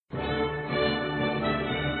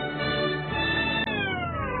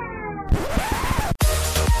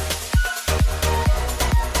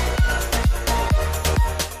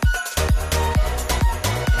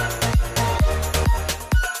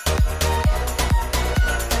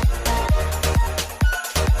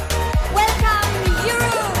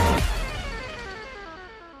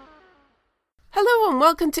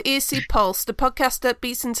welcome to ESC Pulse, the podcast that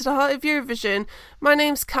beats into the heart of Eurovision. My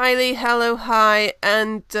name's Kylie, hello, hi,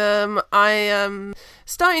 and I am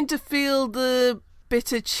starting to feel the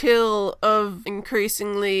bitter chill of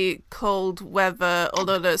increasingly cold weather,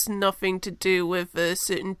 although that's nothing to do with a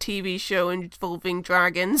certain TV show involving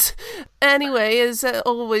dragons. Anyway, as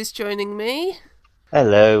always, joining me...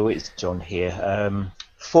 Hello, it's John here.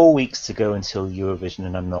 4 weeks to go until Eurovision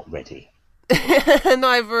and I'm not ready.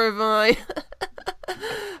 Neither am I.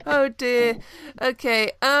 Oh dear.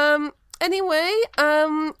 Okay. Anyway,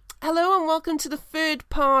 hello and welcome to the third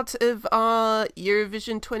part of our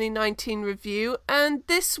Eurovision 2019 review. And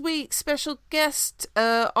this week's special guest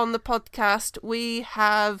on the podcast, we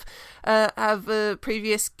have a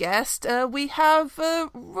previous guest. We have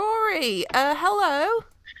Rory. Hello.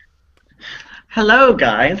 Hello,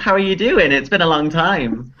 guys. How are you doing? It's been a long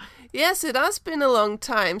time. Yes, it has been a long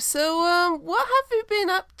time. So, what have you been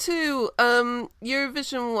up to,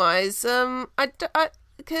 Eurovision-wise?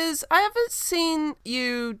 Because I haven't seen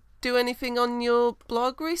you do anything on your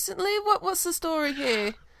blog recently. What's the story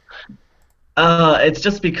here? It's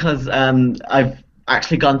just because I've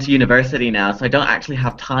actually gone to university now, so I don't actually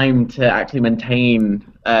have time to actually maintain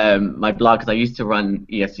my blog, because I used to run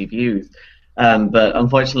ESC Views. But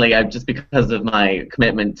unfortunately, just because of my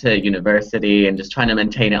commitment to university and just trying to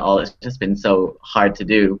maintain it all, it's just been so hard to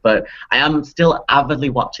do. But I am still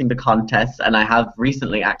avidly watching the contests, and I have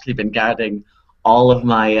recently actually been gathering all of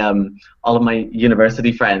my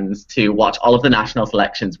university friends to watch all of the national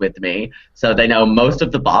selections with me, so they know most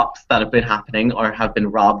of the bops that have been happening or have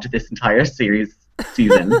been robbed this entire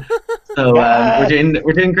season. So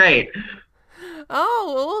we're doing great.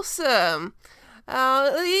 Oh, awesome.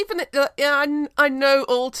 I know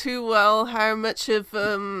all too well how much of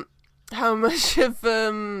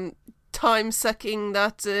time sucking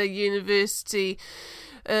that university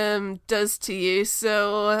does to you.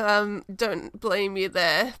 So don't blame you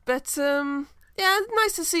there. But yeah,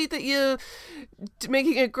 nice to see that you're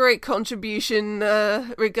making a great contribution,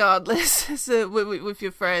 regardless, so, with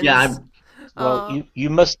your friends. Yeah. You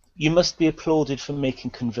must be applauded for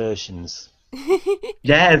making conversions.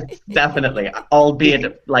 Yes, definitely.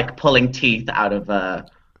 Albeit like pulling teeth out of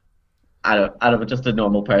just a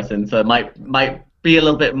normal person, so it might be a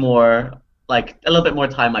little bit more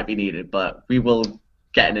time might be needed, but we will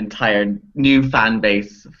get an entire new fan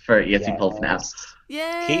base for ESC Pulse now.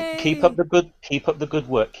 Yay! Keep up the good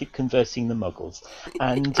work. Keep conversing the muggles,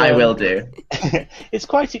 and I will do. It's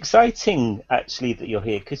quite exciting actually that you're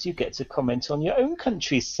here, because you get to comment on your own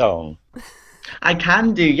country's song. I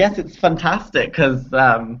can do, yes, it's fantastic, because,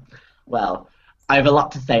 well, I have a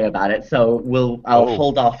lot to say about it, so I'll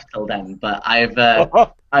hold off till then, but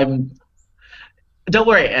don't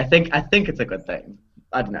worry, I think it's a good thing.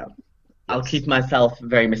 I don't know. I'll keep myself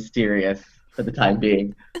very mysterious for the time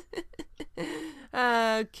being.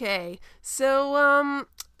 Okay, so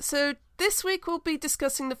this week we'll be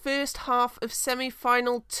discussing the first half of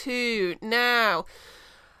semi-final 2. Now,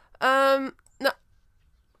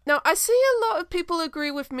 I see a lot of people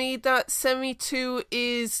agree with me that Semi 2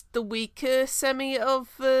 is the weaker semi of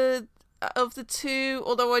the two,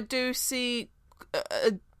 although I do see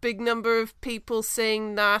a big number of people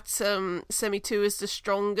saying that Semi 2 is the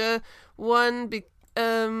stronger one,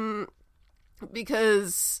 because,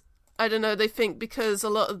 I don't know, they think because a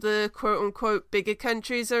lot of the quote-unquote bigger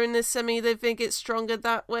countries are in this semi, they think it's stronger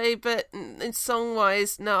that way, but in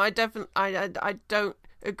song-wise, no, I don't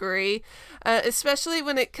agree, especially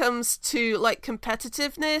when it comes to like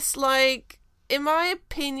competitiveness. Like, in my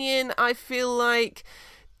opinion, I feel like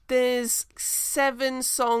there's 7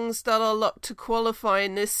 songs that are locked to qualify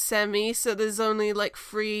in this semi, so there's only like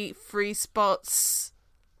three spots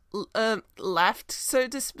left, so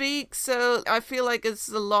to speak. So I feel like it's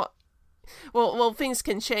a lot. Well, things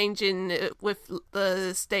can change with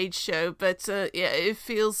the stage show, but yeah, it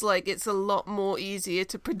feels like it's a lot more easier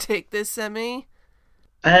to predict this semi.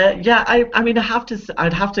 Yeah, I mean,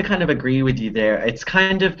 I'd have to kind of agree with you there. It's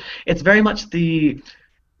very much the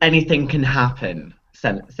anything can happen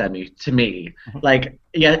semi to me. Like,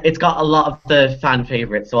 yeah, it's got a lot of the fan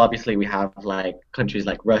favorites. So obviously we have like countries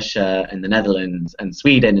like Russia and the Netherlands and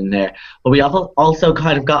Sweden in there, but we have also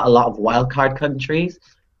kind of got a lot of wildcard countries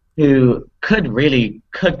who could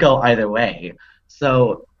go either way.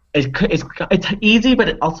 So it's easy,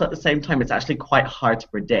 but also at the same time, it's actually quite hard to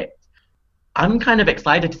predict. I'm kind of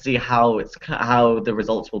excited to see how the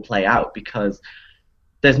results will play out, because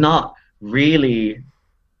there's not really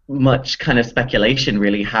much kind of speculation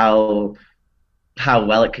really how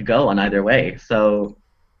well it could go on either way. So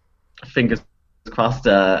fingers crossed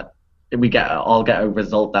we all get a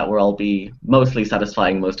result that will all be mostly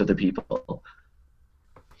satisfying most of the people.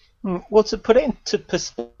 Well, to put it into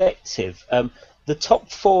perspective, the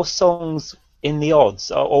top 4 songs in the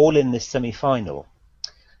odds are all in this semi-final.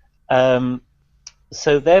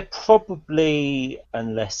 So they're probably,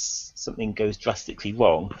 unless something goes drastically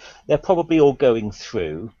wrong, they're probably all going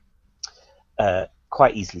through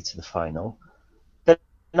quite easily to the final. Then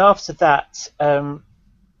after that,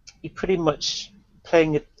 you're pretty much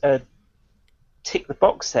playing a tick the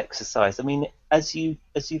box exercise. I mean, as you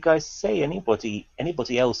guys say, anybody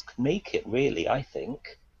else could make it, really. I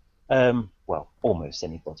think, well, almost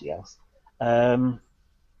anybody else.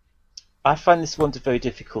 I find this one very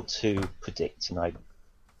difficult to predict, and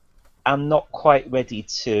I'm not quite ready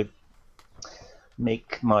to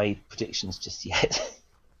make my predictions just yet.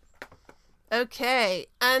 Okay,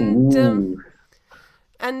 and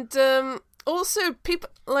also people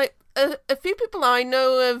like a few people I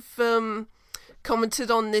know have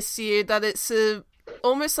commented on this year that it's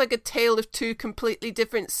almost like a tale of two completely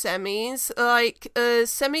different semis. Like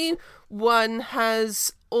semi 1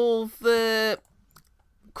 has all the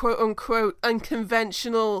quote-unquote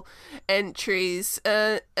unconventional entries,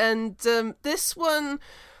 and this one,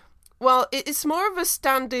 well, it's more of a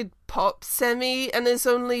standard pop semi, and there's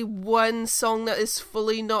only one song that is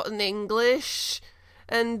fully not in English.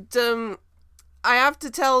 And I have to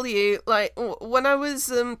tell you, like, when I was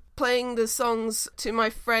playing the songs to my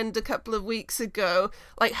friend a couple of weeks ago,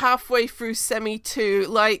 like halfway through semi 2,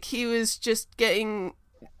 like, he was just getting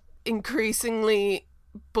increasingly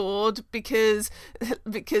bored because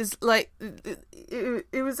like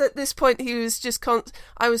it was at this point he was just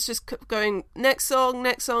I was just going next song,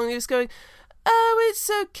 he was going, oh, it's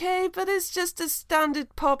okay, but it's just a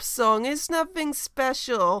standard pop song, it's nothing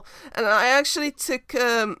special. And I actually took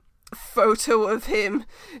a photo of him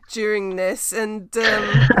during this, and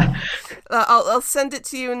I'll send it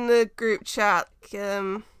to you in the group chat.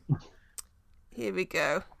 Here we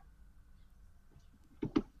go.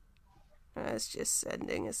 It's just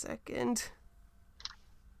sending a second.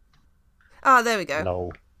 Ah, there we go.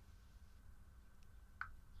 No.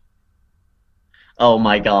 Oh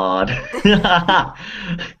my god.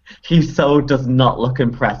 He so does not look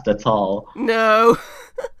impressed at all. No.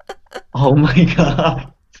 Oh my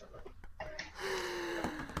god.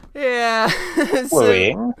 Yeah.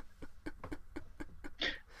 Worrying.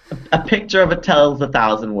 A picture of it tells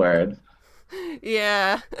 1,000 words.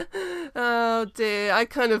 Yeah. Oh dear. I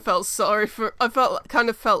kind of felt sorry for. Kind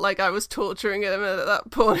of felt like I was torturing him at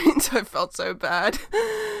that point. I felt so bad.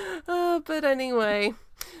 But anyway,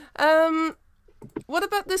 what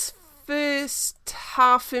about this first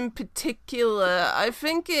half in particular? I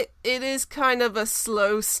think it is kind of a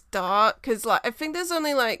slow start, because like I think there's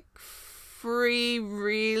only like 3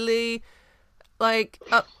 really like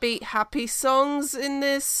upbeat, happy songs in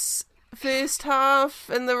this first half,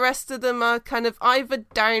 and the rest of them are kind of either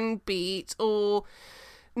downbeat or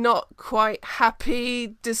not quite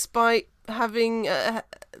happy, despite having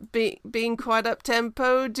being quite up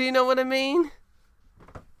tempo. Do you know what I mean?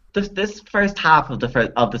 This first half of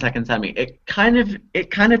the second semi, it kind of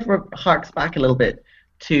harks back a little bit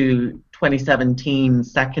to 2017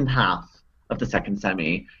 second half of the second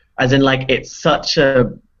semi, as in like it's such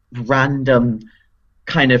a random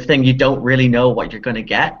kind of thing, you don't really know what you're going to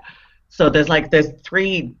get. So there's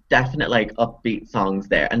 3 definite like upbeat songs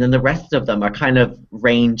there, and then the rest of them are kind of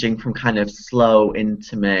ranging from kind of slow,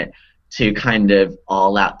 intimate to kind of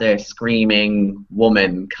all out there screaming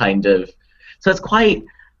woman kind of. So it's quite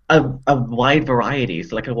a wide variety,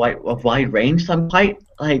 so like a wide range. So I'm quite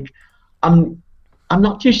like I'm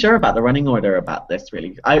not too sure about the running order about this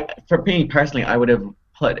really. For me personally, I would have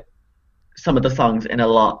put some of the songs in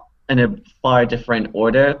a far different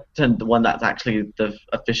order to the one that's actually the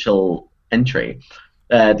official entry,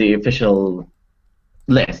 the official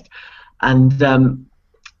list. And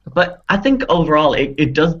but I think overall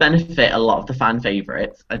it does benefit a lot of the fan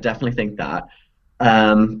favorites. I definitely think that.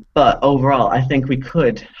 But overall, I think we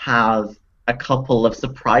could have a couple of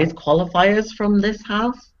surprise qualifiers from this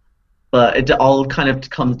half. But it all kind of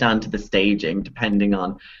comes down to the staging, depending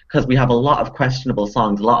on, because we have a lot of questionable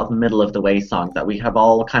songs, a lot of middle of the way songs that we have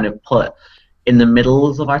all kind of put in the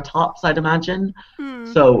middles of our tops, I'd imagine.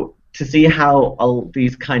 So to see how all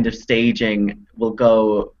these kind of staging will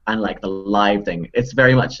go, and like the live thing, it's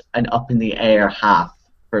very much an up in the air half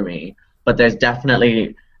for me. But there's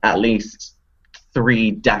definitely at least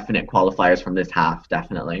 3 definite qualifiers from this half,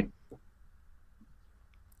 definitely.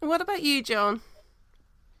 What about you, John?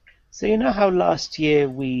 So you know how last year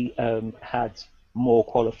we had more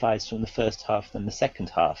qualifiers from the first half than the second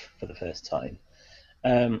half for the first time?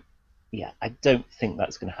 Yeah, I don't think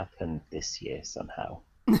that's going to happen this year somehow.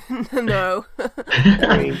 No.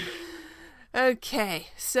 Okay,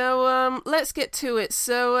 so let's get to it.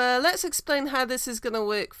 So let's explain how this is going to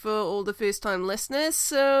work for all the first-time listeners.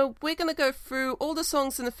 So we're going to go through all the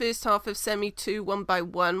songs in the first half of Semi 2 one by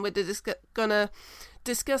one. We're just going to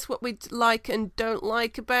discuss what we like and don't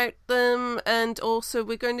like about them, and also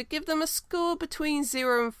we're going to give them a score between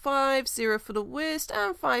 0 and 5, 0 for the worst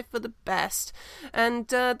and 5 for the best. And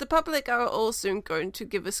the public are also going to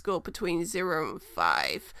give a score between 0 and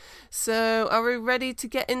 5. So are we ready to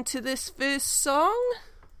get into this first song?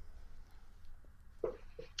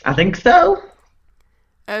 I think so.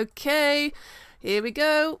 Okay, here we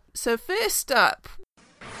go. So first up,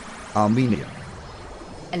 Armenia.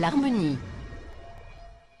 L'harmonie.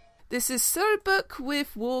 This is Srbuk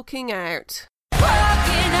with Walking Out.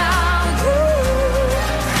 Walking out,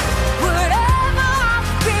 whatever I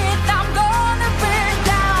breathe, I'm gonna burn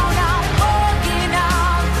down. I'm walking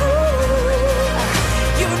out,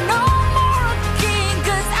 you know more a king,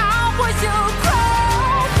 'cause I was your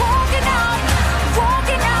crown. Walking out,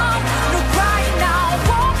 no crying now.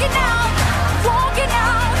 Walking out,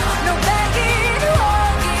 no begging.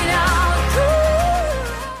 Walking out,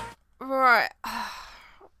 Right.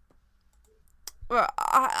 Well,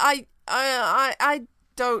 I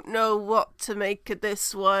don't know what to make of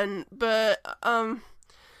this one, but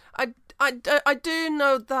I do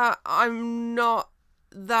know that I'm not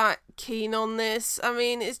that keen on this. I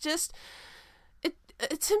mean, it's just to me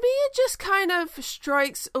it just kind of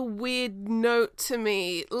strikes a weird note to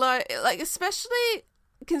me, like especially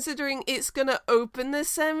considering it's gonna open the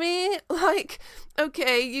semi. Like,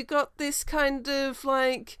 okay, you got this kind of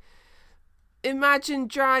like Imagine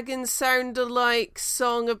Dragons sound-alike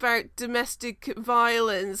song about domestic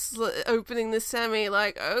violence opening the semi,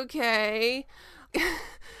 like, okay.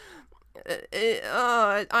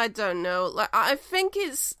 I don't know. Like, I think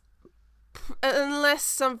it's, unless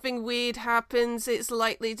something weird happens, it's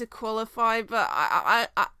likely to qualify, but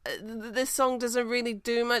this song doesn't really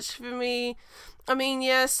do much for me. I mean,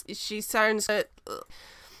 yes, she sounds...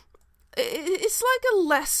 it's like a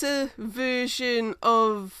lesser version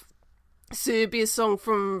of Serbia's song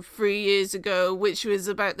from 3 years ago, which was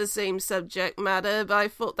about the same subject matter, but I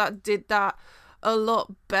thought that did that a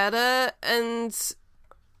lot better. And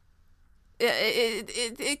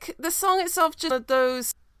the song itself just one of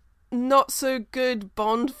those not so good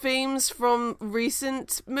Bond themes from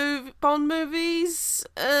recent Bond movies.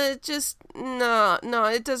 Just no,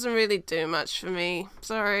 it doesn't really do much for me.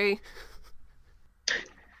 Sorry.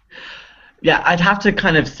 Yeah, I'd have to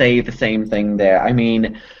kind of say the same thing there. I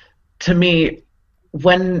mean, to me,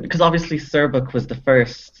 because obviously Srbuk was the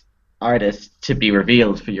first artist to be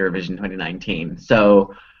revealed for Eurovision 2019,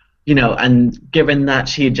 so, you know, and given that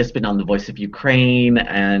she had just been on The Voice of Ukraine,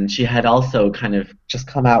 and she had also kind of just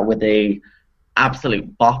come out with a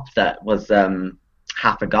absolute bop that was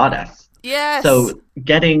Half a Goddess. Yes.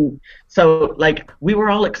 So like we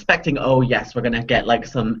were all expecting, oh yes, we're gonna get like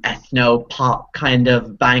some ethno pop kind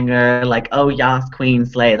of banger, like oh yes, Queen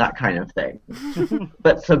Slay, that kind of thing.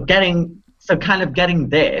 But getting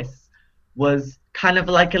this was kind of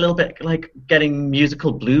like a little bit like getting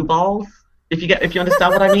musical blue balls, if you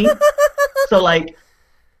understand what I mean. So like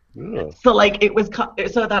it was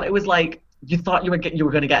so that it was like you thought you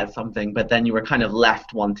were gonna get something, but then you were kind of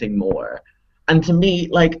left wanting more. And to me,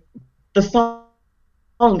 like, the song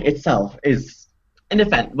itself is, in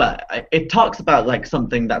effect, well, it talks about like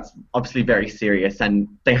something that's obviously very serious, and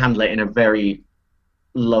they handle it in a very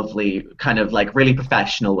lovely kind of like really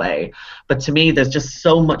professional way. But to me, there's just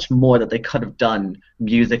so much more that they could have done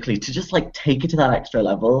musically to just like take it to that extra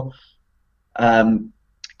level.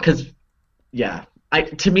 Because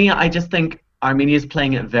to me, I just think Armenia is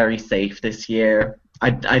playing it very safe this year.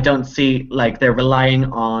 I don't see like they're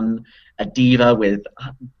relying on a diva with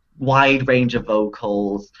wide range of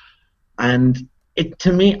vocals, and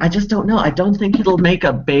to me, I just don't know. I don't think it'll make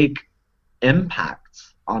a big impact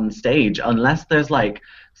on stage unless there's like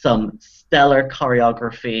some stellar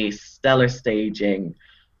choreography, stellar staging.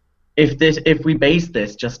 If we base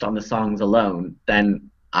this just on the songs alone,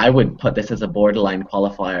 then I would put this as a borderline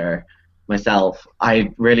qualifier myself.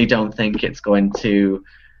 I really don't think it's going to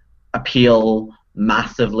appeal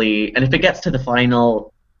massively, and if it gets to the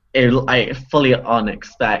final, I fully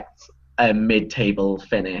expect a mid-table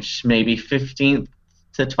finish, maybe 15th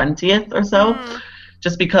to 20th or so,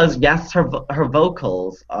 just because yes, her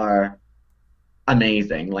vocals are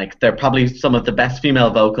amazing. Like, they're probably some of the best female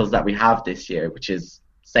vocals that we have this year, which is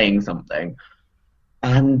saying something.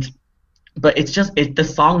 But it's just the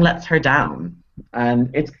song lets her down, and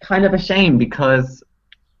it's kind of a shame because,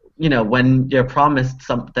 you know, when you're promised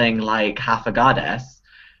something like Half a Goddess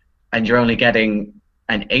and you're only getting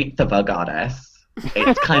an eighth of a goddess,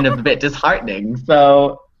 it's kind of a bit disheartening.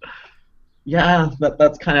 So, yeah,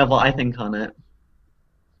 that's kind of what I think on it.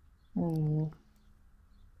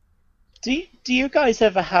 Do you guys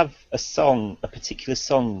ever have a particular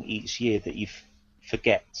song each year that you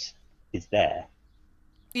forget is there?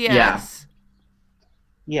 Yes.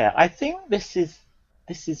 Yeah, I think this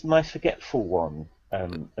is my forgetful one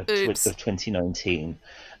of Oops. 2019.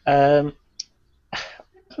 I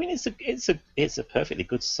mean, it's a perfectly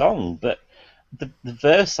good song, but the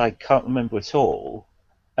verse I can't remember at all,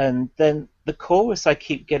 and then the chorus I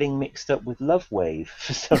keep getting mixed up with Love Wave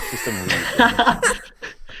for some reason.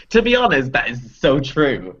 To be honest, that is so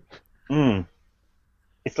true.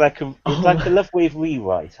 It's like a Love Wave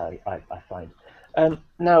rewrite. I find.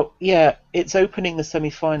 Now, yeah, it's opening the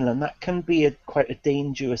semi-final, and that can be quite a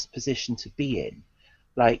dangerous position to be in.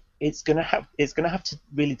 Like, it's gonna have to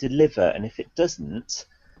really deliver, and if it doesn't,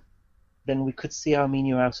 then we could see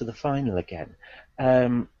Armenia out of the final again.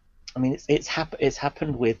 I mean, it's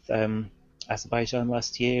happened with Azerbaijan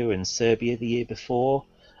last year and Serbia the year before.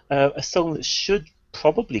 A song that should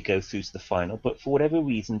probably go through to the final, but for whatever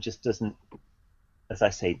reason just doesn't, as I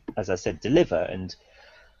said, deliver. And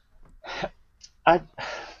I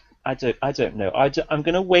don't know. I'm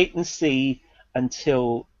going to wait and see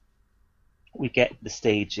until we get the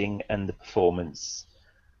staging and the performance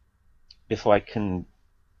before I can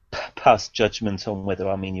pass judgment on whether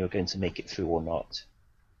Armenia are going to make it through or not.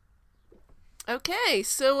 Okay,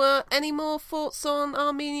 so any more thoughts on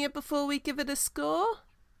Armenia before we give it a score?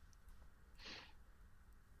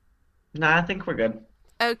 Nah, I think we're good.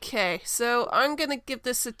 Okay, so I'm going to give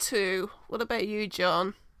this a 2. What about you,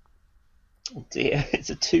 John? Oh dear, it's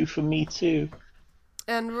a 2 from me too.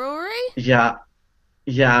 And Rory? Yeah,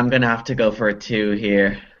 I'm gonna have to go for a 2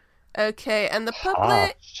 here. Okay, and the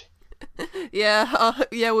public? Harsh.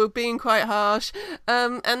 Yeah, we're being quite harsh.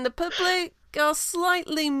 And the public are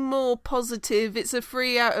slightly more positive. It's a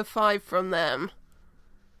 3 out of 5 from them.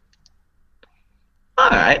 All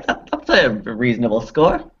right, that's a reasonable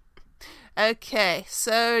score. Okay,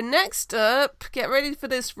 so next up, get ready for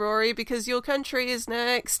this, Rory, because your country is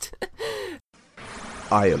next.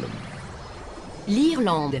 Ireland.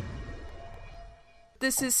 L'Irlande.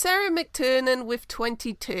 This is Sarah McTernan with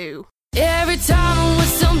 22. Every time I'm with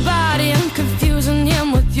somebody, I'm confusing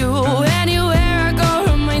him with you. Anywhere I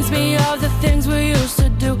go reminds me of the things we used to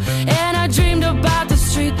do. And I dreamed about the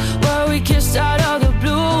street where we kissed out of the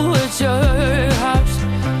blue at your house.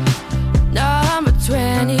 Number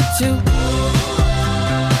 22.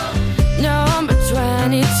 Number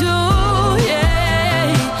 22,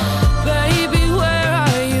 yeah. Baby, where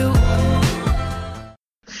are you?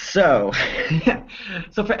 So,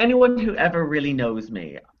 so for anyone who ever really knows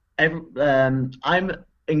me, I'm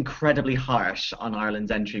incredibly harsh on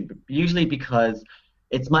Ireland's entry, usually because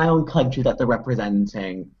it's my own country that they're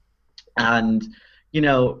representing, and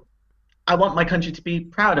I want my country to be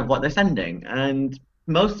proud of what they're sending, and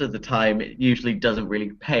most of the time it usually doesn't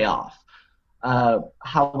really pay off.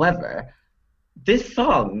 However, this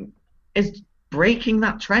song is breaking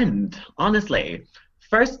that trend, honestly.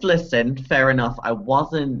 First listen, fair enough, I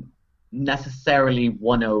wasn't necessarily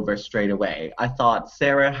won over straight away. I thought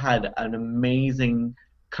Sarah had an amazing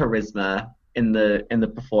charisma in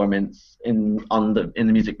the performance in the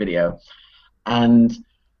music video. And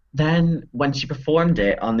then when she performed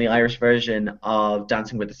it on the Irish version of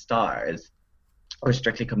Dancing with the Stars, or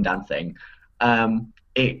Strictly Come Dancing,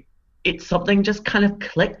 it something just kind of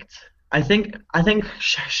clicked. I think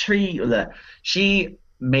she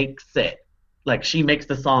makes it, like, she makes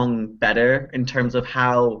the song better in terms of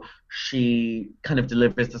how she kind of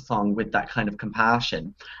delivers the song with that kind of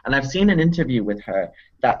compassion. And I've seen an interview with her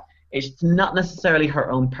that it's not necessarily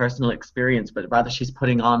her own personal experience, but rather she's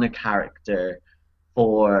putting on a character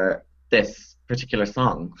for this particular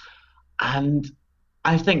song. And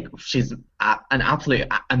I think she's an absolutely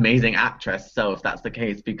amazing actress, so if that's the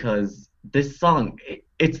case, because this song,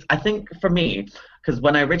 it's I think for me, because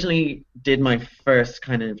when I originally did my first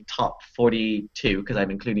kind of top 42, because I'm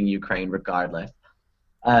including Ukraine regardless,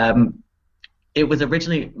 it was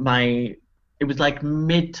originally it was like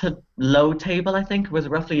mid to low table, I think. It was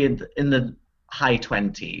roughly in the high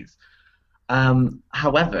 20s.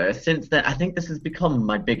 However, since then, I think this has become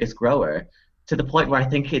my biggest grower, to the point where I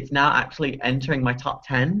think it's now actually entering my top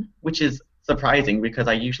 10, which is surprising because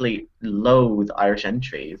I usually loathe Irish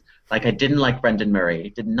entries. Like, I didn't like Brendan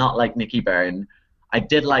Murray, did not like Nicky Byrne. I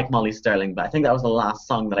did like Molly Sterling, but I think that was the last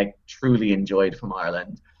song that I truly enjoyed from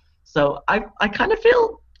Ireland. So I kind of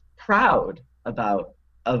feel proud of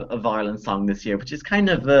Ireland's song this year, which is kind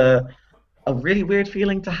of a really weird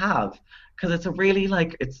feeling to have, because it's a really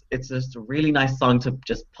it's just a really nice song to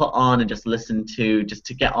just put on and just listen to, just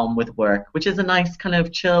to get on with work, which is a nice kind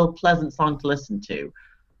of chill, pleasant song to listen to.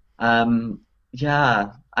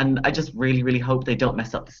 Yeah, and I just really, really hope they don't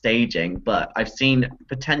mess up the staging, but I've seen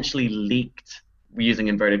potentially leaked, using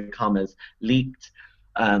inverted commas, leaked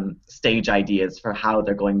stage ideas for how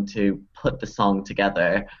they're going to put the song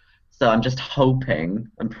together. So I'm just hoping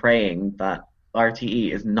and praying that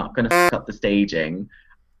RTE is not going to fuck up the staging,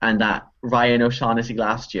 and that Ryan O'Shaughnessy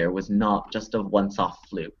last year was not just a once-off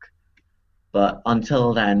fluke. But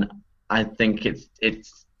until then, I think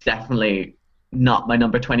it's definitely not my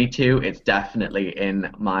number 22. It's definitely in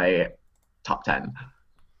my top 10.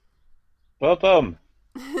 Boom.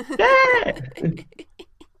 Yeah!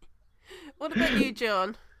 What about you,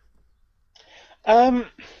 John? I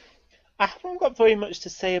haven't got very much to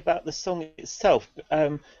say about the song itself,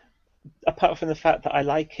 apart from the fact that I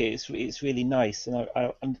like it. It's really nice,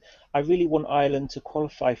 and I really want Ireland to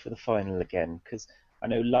qualify for the final again, because I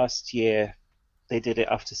know last year they did it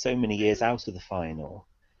after so many years out of the final.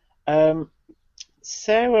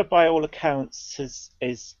 Sarah, by all accounts, is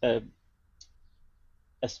a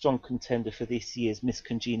strong contender for this year's Miss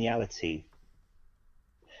Congeniality.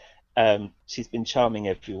 She's been charming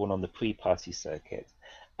everyone on the pre-party circuit.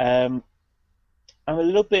 I'm a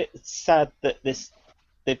little bit sad that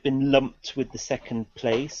they've been lumped with the second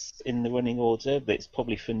place in the running order, but it's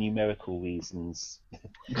probably for numerical reasons.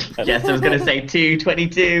 Yes, I was going to say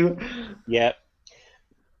 222. Yeah.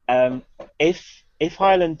 If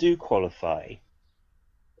Ireland do qualify,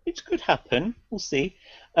 which could happen, we'll see,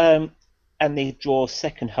 and they draw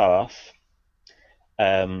second half,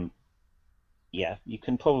 yeah, you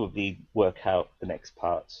can probably work out the next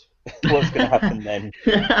part. What's going to happen then?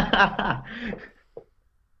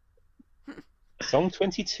 Song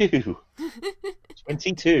 22.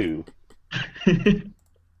 22.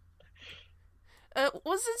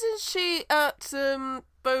 Wasn't she at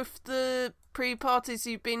both the pre-parties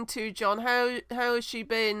you've been to, John? How has she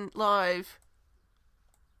been live?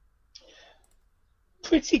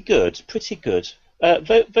 Pretty good.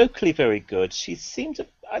 Vocally very good. She seemed to,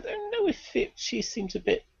 I don't know if she seemed a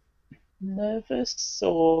bit nervous,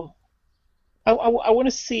 or I want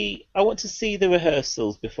to see the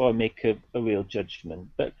rehearsals before I make a real judgment.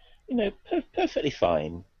 But perfectly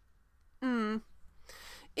fine.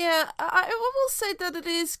 Yeah, I will say that it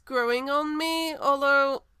is growing on me,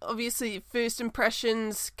 although obviously first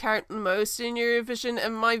impressions count the most in Eurovision,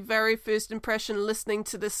 and my very first impression listening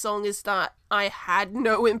to this song is that I had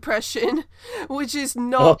no impression, which is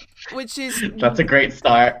That's a great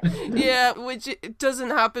start. Yeah, which it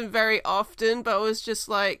doesn't happen very often, but I was just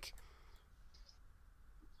like,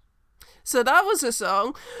 so that was a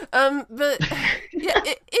song. But yeah,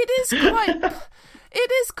 it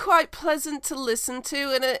is quite pleasant to listen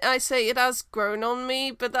to, and I say it has grown on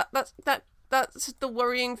me, but that's the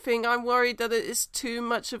worrying thing. I'm worried that it is too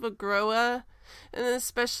much of a grower, and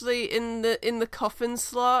especially in the coffin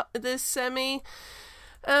slot this semi.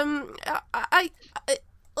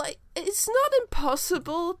 It's not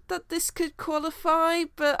impossible that this could qualify,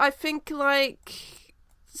 but I think a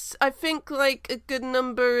good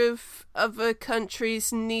number of other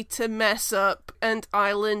countries need to mess up and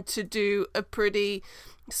Ireland to do a pretty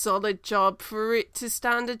solid job for it to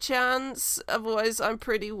stand a chance. Otherwise, I'm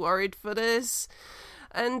pretty worried for this.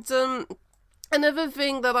 And another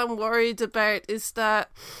thing that I'm worried about is that,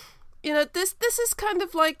 this is kind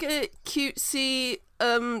of like a cutesy,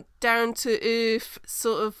 down to earth,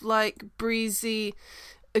 sort of like breezy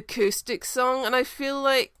acoustic song, and I feel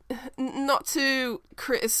like, not to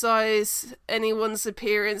criticize anyone's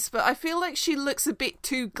appearance, but I feel like she looks a bit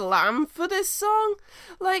too glam for this song.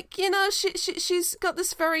 Like, she's got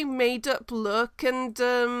this very made up look, and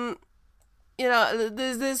there's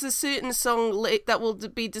a certain song that we'll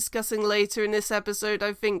be discussing later in this episode,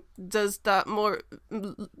 I think matches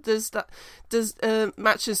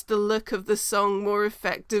the look of the song more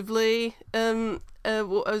effectively. But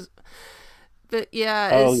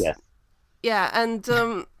yeah, yeah,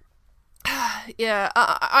 and yeah,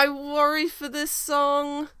 I worry for this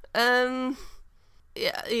song. I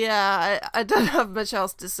don't have much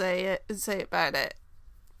else to say about it.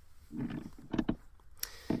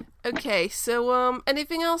 Okay, so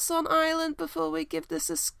anything else on Ireland before we give this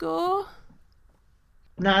a score?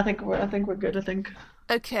 No, I think we're good. I think.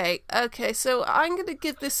 Okay, so I'm gonna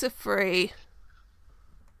give this a 3.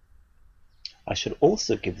 I should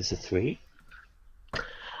also give this a 3.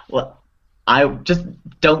 Well, I just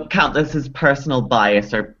don't count this as personal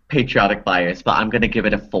bias or patriotic bias, but I'm going to give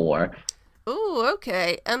it a 4. Ooh,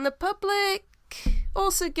 okay. And the public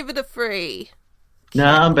also give it a 3.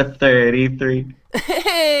 Number 33.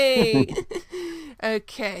 Hey!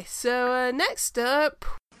 Okay, so next up,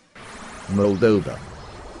 Moldova.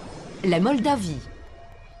 La Moldavie.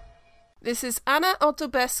 this is Anna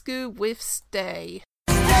Odobescu with Stay.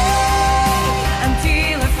 Until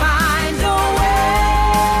I find a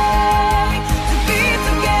way to be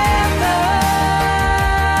together,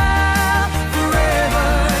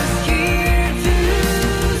 forever's here to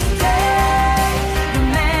stay. No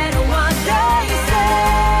matter what they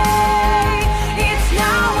say, it's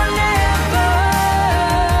now or never.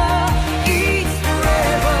 It's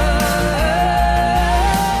forever.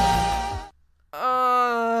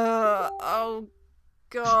 Oh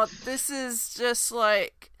god, this is just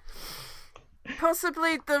like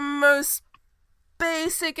possibly the most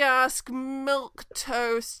basic ass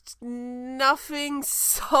milquetoast nothing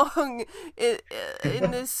song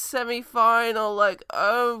in this semi-final. Like,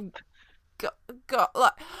 oh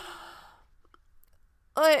god,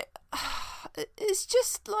 like it's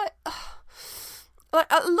just like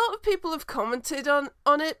a lot of people have commented on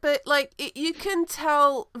it, but like you can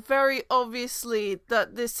tell very obviously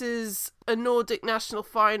that this is a Nordic national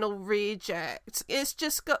final reject. It's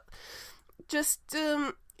just got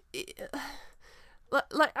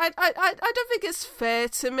like I don't think it's fair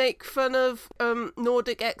to make fun of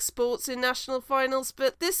Nordic exports in national finals,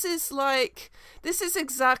 but this is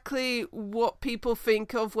exactly what people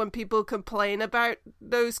think of when people complain about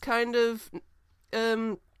those kind of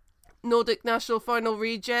Nordic national final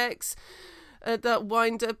rejects that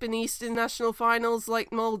wind up in Eastern national finals like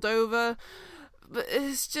Moldova. But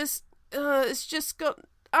it's just got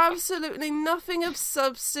absolutely nothing of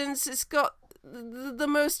substance. It's got the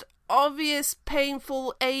most obvious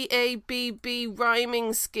painful AABB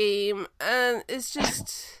rhyming scheme, and it's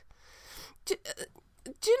just do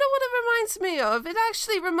you know what it reminds me of? It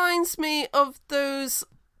actually reminds me of those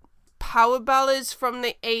power ballads from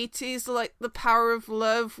the 80s, like The Power of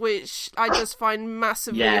Love, which I just find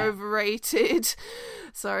massively overrated.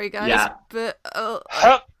 Sorry guys, but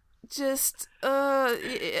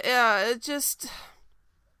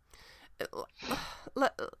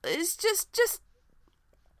it's just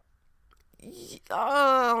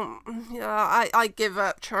I give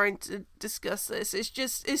up trying to discuss this. It's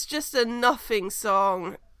just a nothing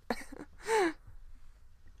song.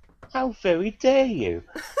 How very dare you?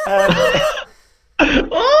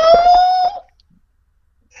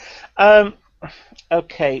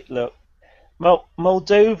 Okay, look,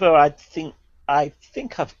 Moldova. I think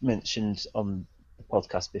I've mentioned on the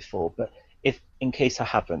podcast before, but if in case I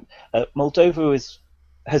haven't, Moldova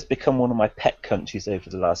has become one of my pet countries over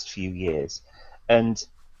the last few years, and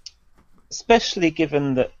especially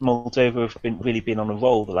given that Moldova have really been on a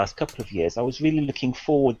roll the last couple of years, I was really looking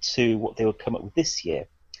forward to what they would come up with this year.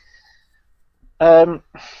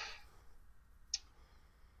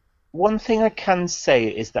 One thing I can say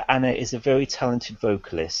is that Anna is a very talented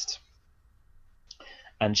vocalist,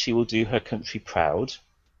 and she will do her country proud.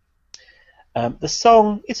 The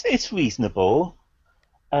song, it's reasonable.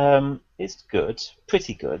 It's good,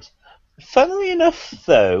 pretty good. Funnily enough,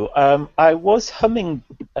 though, I was humming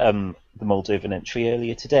the Moldovan entry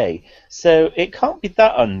earlier today, so it can't be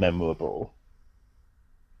that unmemorable.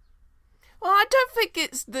 Well, I don't think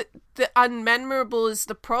it's the unmemorable is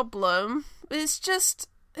the problem. It's just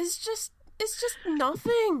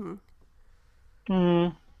nothing.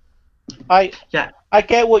 I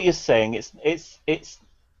get what you're saying. It's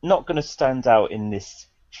not going to stand out in this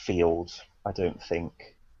field, I don't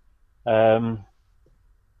think. By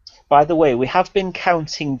the way, we have been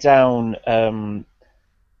counting down the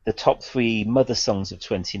top 3 mother songs of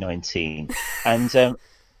 2019, and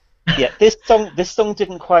yeah, this song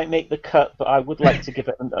didn't quite make the cut, but I would like to give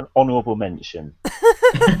it an honourable mention.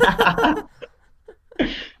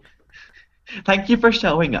 Thank you for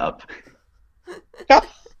showing up.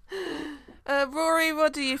 Rory,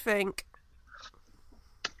 what do you think?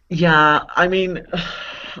 Yeah, I mean,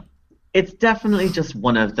 it's definitely just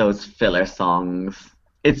one of those filler songs.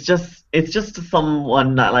 It's just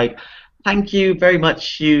someone that, like, thank you very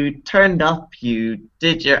much, you turned up, you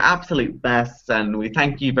did your absolute best, and we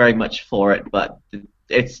thank you very much for it, but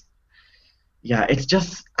it's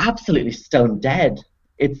just absolutely stone dead.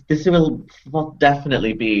 This will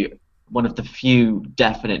definitely be one of the few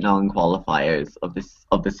definite non-qualifiers of the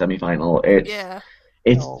semi-final.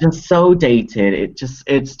 It's just so dated.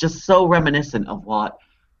 It's just so reminiscent of what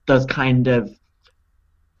those kind of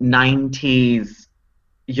 90s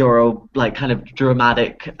Euro, like, kind of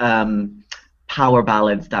dramatic power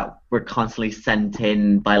ballads that were constantly sent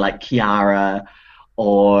in by, like, Chiara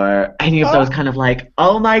or any of those kind of, like,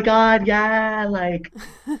 oh my god, yeah, like,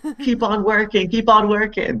 keep on working.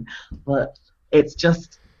 But it's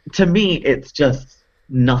just, to me, it's just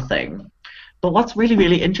nothing. But what's really,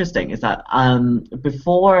 really interesting is that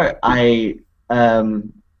before I,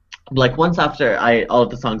 like once after all of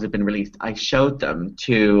the songs had been released, I showed them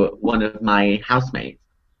to one of my housemates.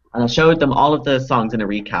 And I showed them all of the songs in a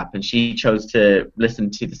recap, and she chose to listen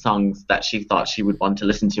to the songs that she thought she would want to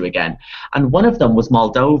listen to again. And one of them was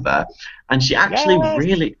Moldova, and she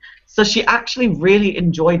actually she actually really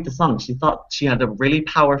enjoyed the song. She thought she had a really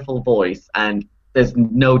powerful voice, and there's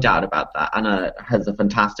no doubt about that. Anna has a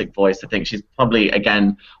fantastic voice. I think she's probably,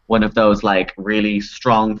 again, one of those like really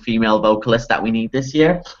strong female vocalists that we need this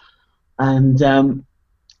year. And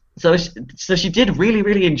so she did really,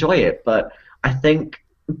 really enjoy it. But I think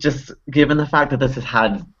just given the fact that this has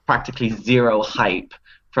had practically zero hype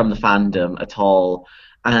from the fandom at all,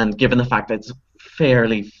 and given the fact that it's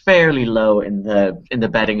fairly low in the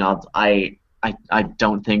betting odds, I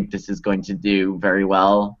don't think this is going to do very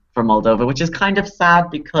well for Moldova, which is kind of sad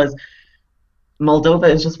because Moldova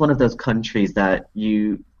is just one of those countries that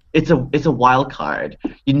it's a wild card.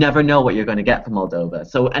 You never know what you're going to get from Moldova.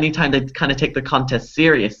 So anytime they kind of take the contest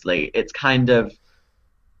seriously, it's kind of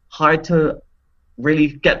hard to really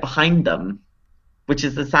get behind them, which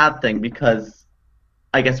is a sad thing because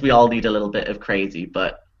I guess we all need a little bit of crazy,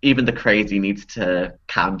 but even the crazy needs to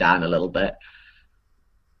calm down a little bit.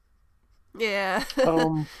 Yeah.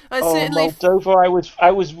 Certainly. Moldova,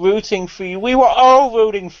 I was rooting for you. We were all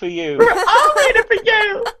rooting for you. We're all rooting for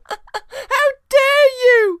you. How dare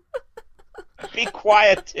you? Be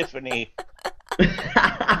quiet, Tiffany.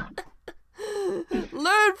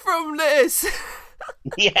 Learn from this.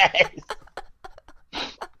 Yes.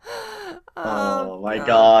 Oh my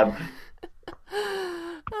God.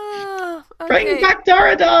 Okay. Bring back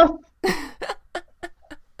Dorada.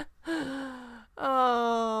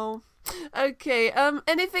 Oh. Okay.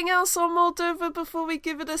 Anything else on Moldova before we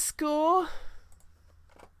give it a score?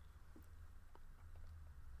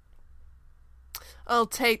 I'll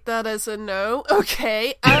take that as a no.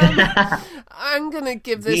 Okay. I'm gonna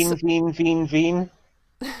give this. Veen. Veen. Veen.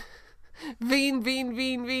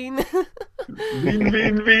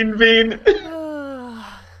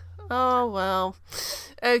 Oh well.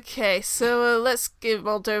 Okay, so let's give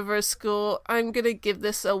Moldova a score. I'm gonna give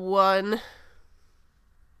this a 1.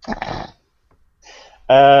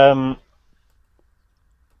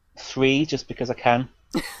 3, just because I can.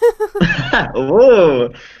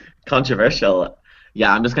 Ooh, controversial.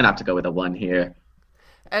 Yeah, I'm just gonna have to go with a 1 here.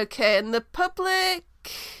 Okay, and the public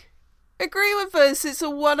agree with us. It's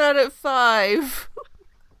a 1 out of 5.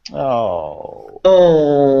 Oh.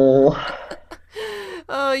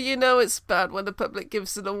 Oh, you know it's bad when the public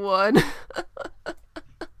gives it a 1.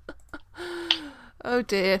 Oh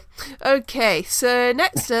dear. Okay, so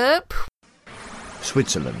next up,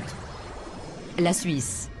 Switzerland. La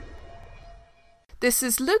Suisse. this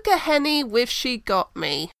is Luca Hänni with She Got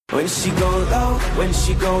Me. When she go low,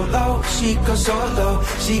 she goes so low,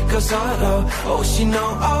 oh she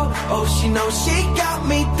know, she got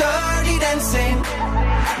me dirty dancing.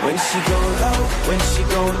 When she go low, she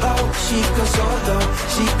goes so low,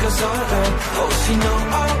 oh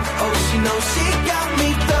she know, she got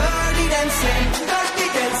me dirty dancing.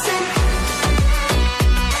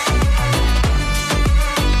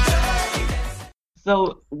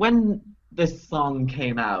 So when this song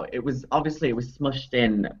came out, it was smushed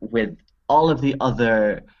in with all of the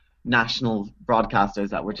other national broadcasters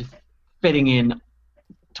that were just fitting in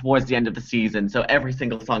towards the end of the season. So every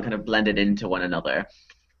single song kind of blended into one another.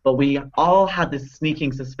 But we all had this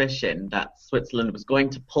sneaking suspicion that Switzerland was going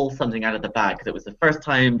to pull something out of the bag because it was the first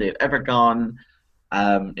time they'd ever gone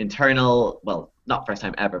internal. Well, not first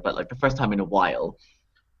time ever, but like the first time in a while.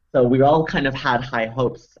 So we all kind of had high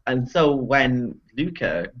hopes. And so when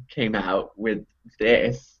Luca came out with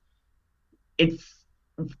this, it's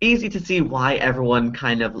easy to see why everyone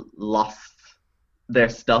kind of lost their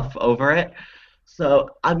stuff over it. So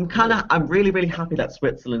I'm really, really happy that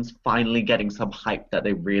Switzerland's finally getting some hype that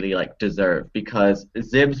they really deserve, because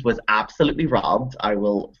Zibs was absolutely robbed. I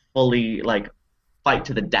will fully fight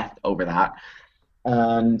to the death over that.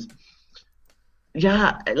 And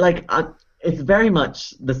yeah, it's very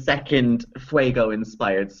much the second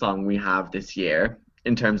Fuego-inspired song we have this year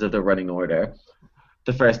in terms of the running order.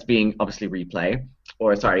 The first being obviously Replay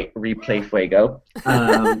Fuego.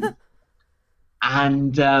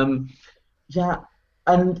 Yeah,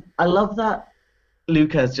 and I love that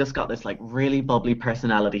Luca's just got this really bubbly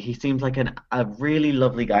personality. He seems like a really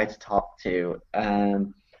lovely guy to talk to.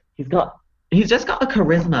 He's just got a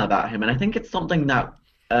charisma about him, and I think it's something that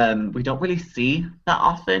we don't really see that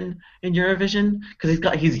often in Eurovision, because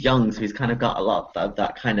he's young, so he's kind of got a lot of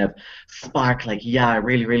that kind of spark, like, yeah, I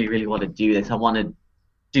really, really, really want to do this. I want to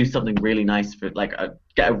do something really nice for, like,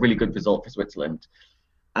 get a really good result for Switzerland.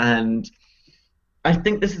 And I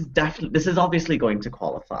think this is obviously going to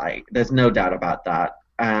qualify. There's no doubt about that.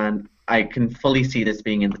 And I can fully see this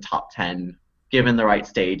being in the top 10, given the right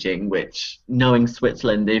staging, which, knowing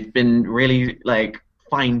Switzerland, they've been really, like,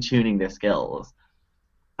 fine-tuning their skills.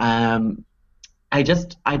 I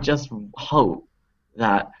just hope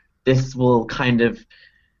that this will kind of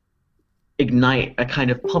ignite a kind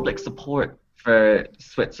of public support for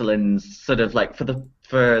Switzerland's sort of like for the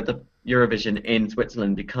Eurovision in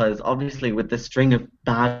Switzerland, because obviously with the string of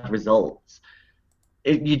bad results,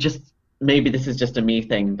 maybe this is just a me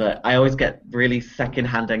thing, but I always get really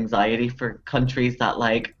secondhand anxiety for countries that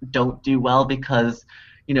like don't do well, because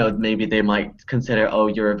maybe they might consider, oh,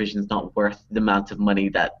 Eurovision's not worth the amount of money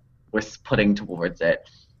that we're putting towards it.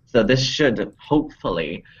 So this should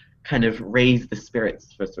hopefully kind of raise the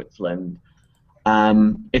spirits for Switzerland.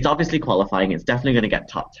 It's obviously qualifying. It's definitely going to get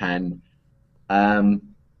top 10. And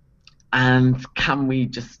can we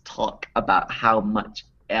just talk about how much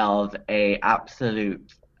of a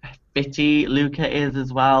absolute fitty Luca is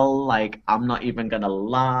as well? Like, I'm not even gonna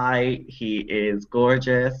lie, he is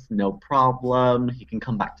gorgeous, no problem. He can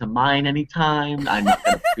come back to mine anytime. I'm not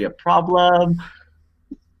gonna be a problem.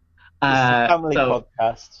 It's a family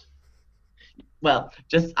podcast. Well,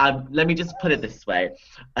 just let me just put it this way.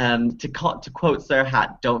 To quote Sir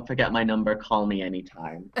Hat, don't forget my number, call me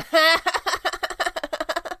anytime.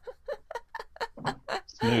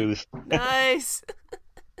 Smooth. Nice.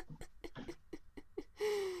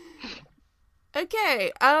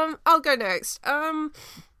 Okay, I'll go next. Now,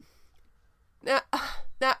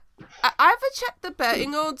 I haven't checked the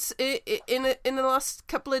betting odds in the last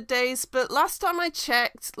couple of days, but last time I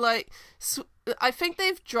checked, like, I think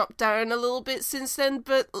they've dropped down a little bit since then,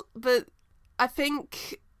 but I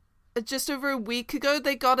think just over a week ago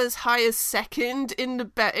they got as high as second in the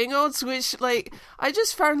betting odds, which, like, I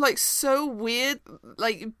just found, like, so weird.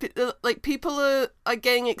 Like people are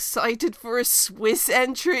getting excited for a Swiss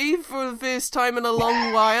entry for the first time in a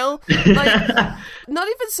long while. Like, not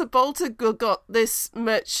even Sabota got this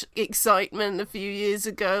much excitement a few years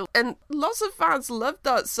ago, and lots of fans loved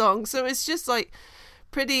that song, so it's just, like,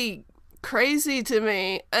 pretty crazy to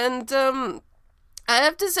me. And I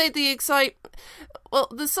have to say the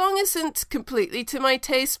song isn't completely to my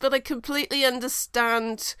taste, but I completely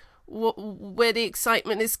understand where the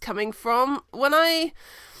excitement is coming from. When I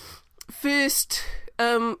first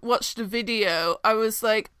watched the video, I was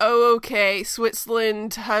like, oh, okay,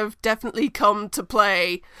 Switzerland have definitely come to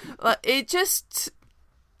play. Like, it just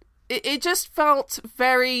felt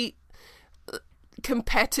very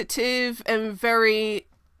competitive and very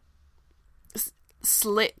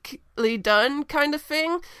slickly done kind of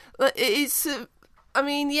thing. It's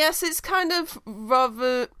yes, it's kind of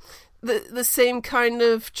rather the same kind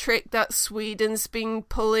of trick that Sweden's been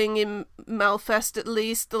pulling in Melfest, at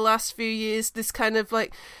least the last few years. This kind of,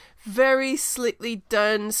 like, very slickly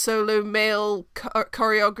done solo male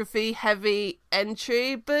choreography heavy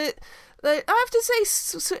entry, but, like, I have to say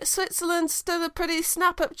Switzerland's done a pretty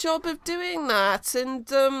snap up job of doing that. And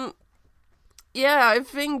I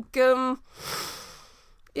think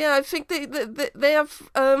they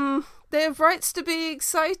have rights to be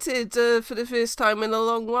excited for the first time in a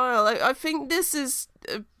long while. I think this is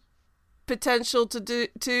potential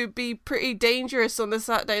to be pretty dangerous on the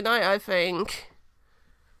Saturday night, I think.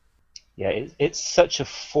 Yeah, it's such a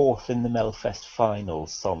fourth in the Melfest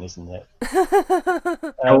finals song, isn't it?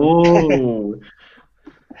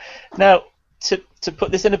 Now, to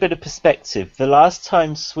put this in a bit of perspective, the last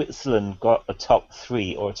time Switzerland got a top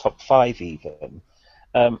 3 or a top 5 even,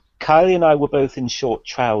 Kylie and I were both in short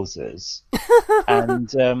trousers,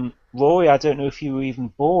 and Rory, I don't know if you were even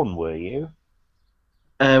born, were you?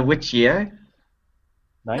 Which year?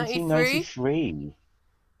 1993.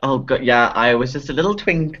 Oh God, yeah, I was just a little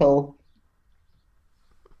twinkle.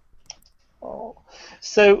 Oh.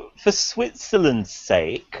 So, for Switzerland's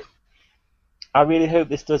sake, I really hope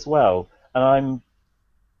this does well, and I'm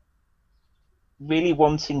really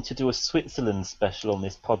wanting to do a Switzerland special on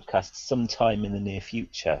this podcast sometime in the near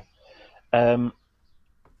future. Whether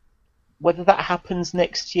that happens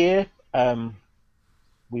next year,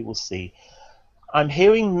 we will see. I'm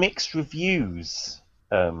hearing mixed reviews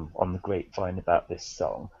on the grapevine about this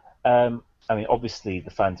song. Obviously the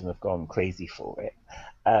fandom have gone crazy for it.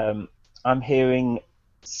 I'm hearing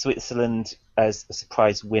Switzerland as a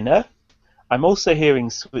surprise winner. I'm also hearing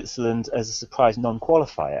Switzerland as a surprise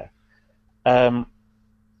non-qualifier.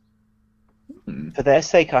 For their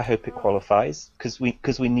sake, I hope it qualifies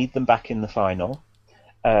because we need them back in the final.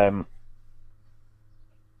 But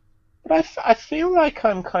I feel like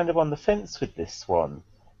I'm kind of on the fence with this one.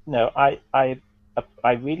 No, I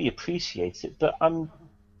really appreciate it, but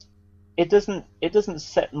it doesn't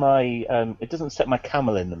set my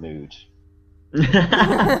camel in the mood.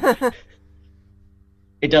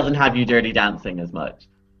 It doesn't have you dirty dancing as much.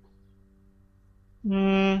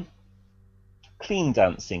 Clean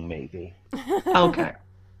dancing, maybe. Okay.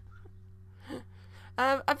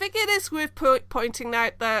 I think it is worth pointing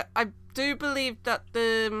out that I do believe that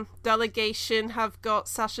the delegation have got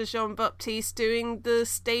Sacha Jean-Baptiste doing the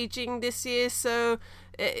staging this year, so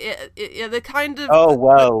they're kind of... Oh,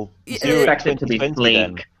 well, Zurich expect it to be 2020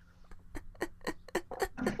 then. sleek.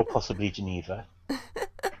 Or possibly Geneva.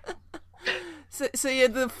 So yeah,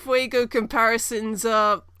 the Fuego comparisons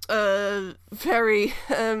are very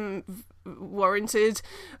warranted.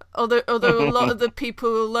 Although a lot of the people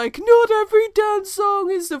are like, not every dance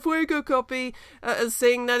song is the Fuego copy,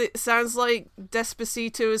 saying that it sounds like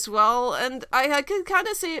Despacito as well. And I can kind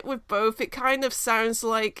of see it with both. It kind of sounds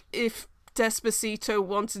like if Despacito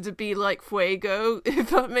wanted to be like Fuego, if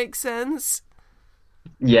that makes sense.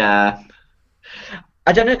 Yeah.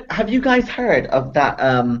 I don't know, have you guys heard of that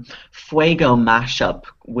Fuego mashup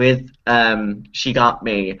with She Got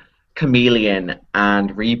Me, Chameleon, and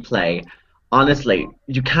Replay? Honestly,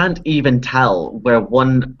 you can't even tell where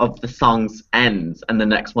one of the songs ends and the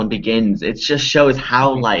next one begins. It just shows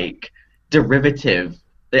how, like, derivative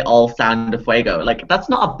they all sound of Fuego. Like, that's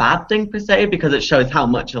not a bad thing per se, because it shows how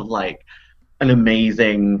much of, like, an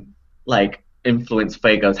amazing, like, influence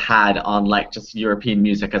Fuego's had on, like, just European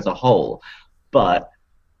music as a whole. But,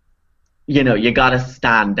 you know, you gotta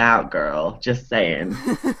stand out, girl. Just saying.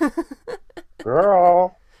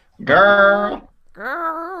 Girl.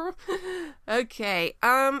 Okay.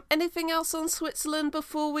 Anything else on Switzerland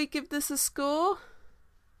before we give this a score?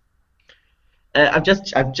 I've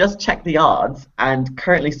just checked the odds, and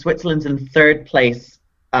currently Switzerland's in third place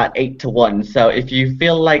at 8-1. So if you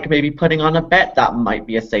feel like maybe putting on a bet, that might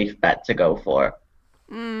be a safe bet to go for.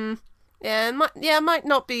 Yeah, it might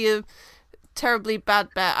not be a terribly bad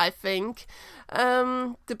bet, I think.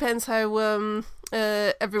 Depends how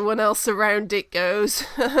everyone else around it goes.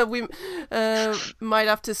 We might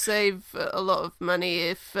have to save a lot of money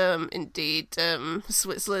if indeed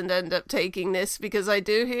Switzerland end up taking this, because I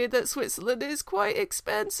do hear that Switzerland is quite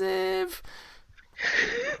expensive.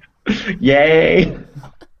 Yay!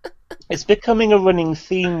 It's becoming a running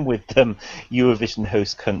theme with Eurovision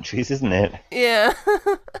host countries, isn't it? Yeah.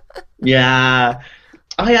 Yeah.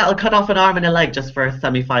 Oh yeah, I'll cut off an arm and a leg just for a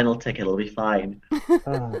semi-final ticket. It'll be fine.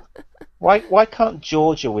 Why can't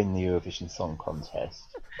Georgia win the Eurovision Song Contest?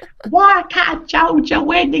 Why can't Georgia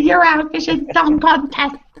win the Eurovision Song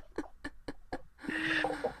Contest?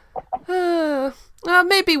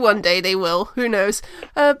 Maybe one day they will. Who knows?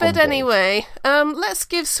 But One day. anyway, let's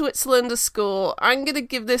give Switzerland a score. I'm going to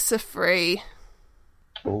give this a 3.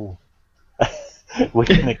 Oh, we're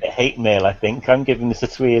gonna get hate mail. I think I'm giving this a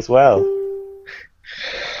 3 as well.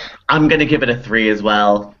 I'm gonna give it a 3 as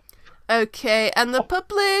well. Okay, and the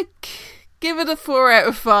public give it a 4 out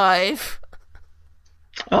of 5.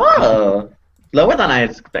 Oh, lower than I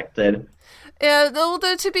expected. Yeah,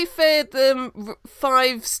 although to be fair, the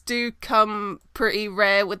 5s do come pretty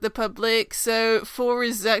rare with the public, so 4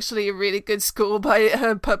 is actually a really good score by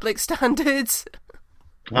public standards.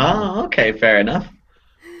 Oh, okay, fair enough.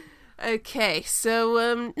 Okay,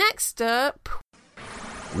 so next up,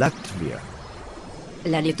 Latvia.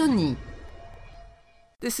 La Lettonie.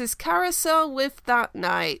 this is Carousel with That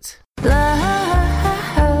Night.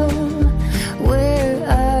 Love, where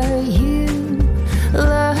are you?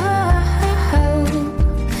 Love,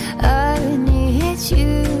 I need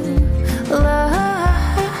you.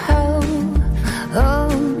 Love, all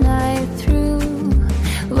night through.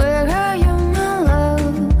 Where are you, my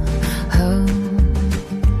love?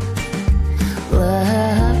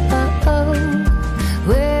 Love,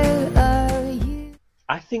 where are you?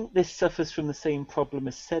 I think this suffers from the same problem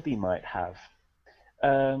as Sebi might have.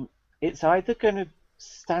 It's either going to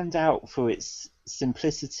stand out for its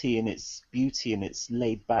simplicity and its beauty and its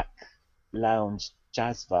laid-back lounge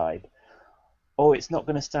jazz vibe, or it's not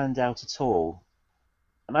going to stand out at all.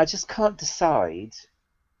 And I just can't decide,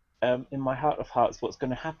 in my heart of hearts, what's going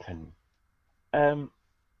to happen.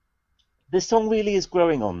 This song really is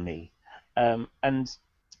growing on me, and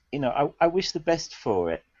you know, I wish the best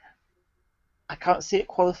for it. I can't see it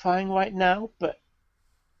qualifying right now, but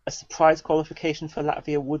a surprise qualification for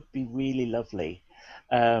Latvia would be really lovely.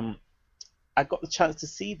 I got the chance to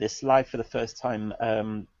see this live for the first time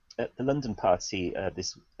at the London party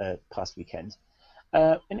this past weekend,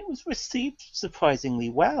 and it was received surprisingly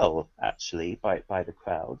well, actually, by the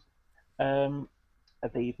crowd.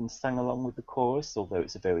 They even sang along with the chorus, although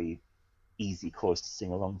it's a very easy chorus to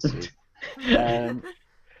sing along to.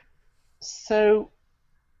 So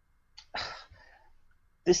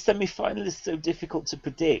this semi-final is so difficult to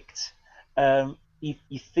predict. You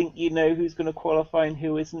think you know who's going to qualify and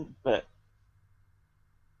who isn't, but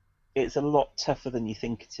it's a lot tougher than you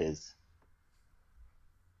think it is.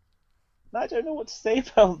 I don't know what to say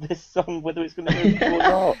about this song, whether it's going to go through or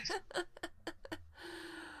not.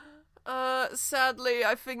 Sadly,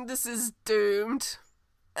 I think this is doomed,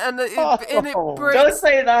 and it Don't breaks.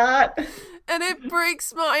 say that. And it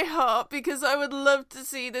breaks my heart because I would love to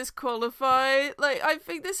see this qualify. Like, I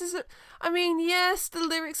think this is yes, the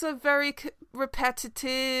lyrics are very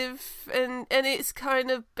repetitive and it's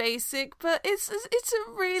kind of basic, but it's a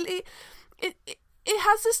really it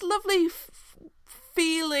has this lovely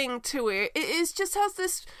feeling to it. It just has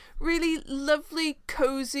this really lovely,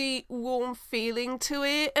 cozy, warm feeling to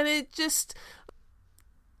it, and it just,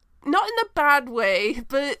 not in a bad way,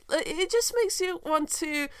 but it just makes you want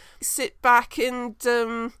to sit back and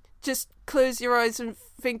just close your eyes and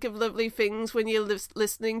think of lovely things when you're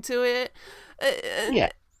listening to it.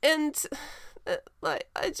 And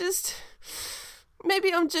I just,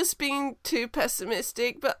 maybe I'm just being too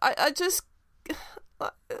pessimistic, but I just,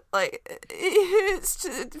 it hurts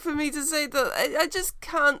for me to say that I just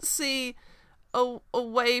can't see a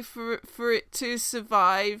way for it to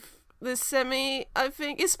survive the semi, I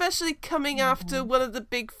think, especially coming after one of the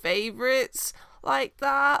big favourites like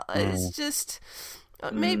that. It's just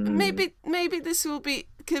maybe this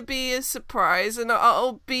could be a surprise, and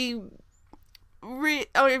I'll be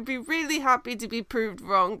really happy to be proved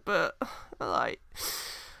wrong, but I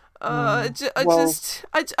just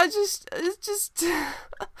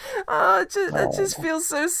feel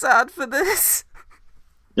so sad for this.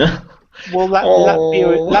 Well,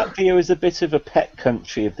 Latvia is a bit of a pet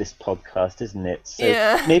country of this podcast, isn't it? So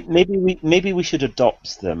yeah. Maybe we should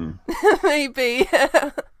adopt them. Maybe.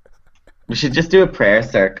 We should just do a prayer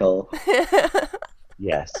circle.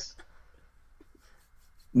 Yes.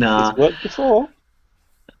 Nah. It's worked before.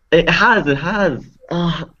 It has.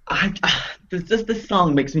 This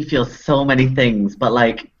song makes me feel so many things, but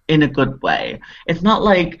like in a good way. It's not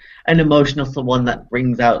like an emotional one that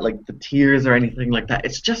brings out like the tears or anything like that.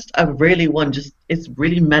 It's just a really it's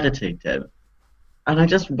really meditative. And I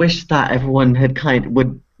just wish that everyone had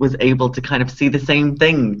was able to kind of see the same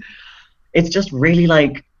thing. It's just really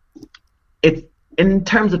like, it's, in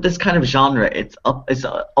terms of this kind of genre, it's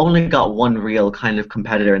only got one real kind of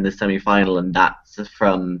competitor in the semi-final, and that's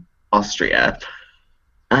from Austria.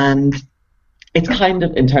 And it's kind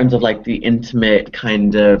of, in terms of like the intimate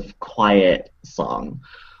kind of quiet song,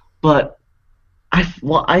 but I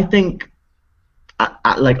think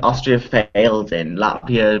like Austria failed in,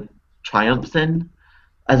 Latvia triumphs in,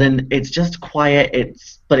 as in it's just quiet.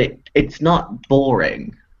 It's not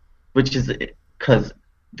boring, which is because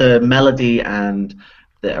the melody and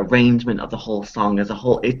the arrangement of the whole song as a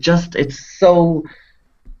whole, it's so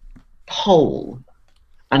whole.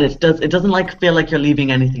 And it doesn't like feel like you're leaving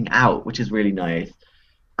anything out, which is really nice.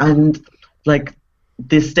 And like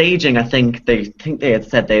the staging, I think they had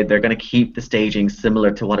said they're going to keep the staging similar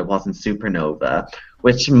to what it was in Supernova,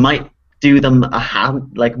 which might do them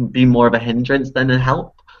be more of a hindrance than a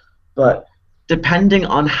help. But depending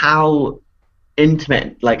on how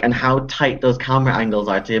intimate and how tight those camera angles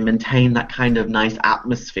are to maintain that kind of nice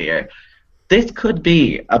atmosphere, this could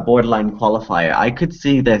be a borderline qualifier. I could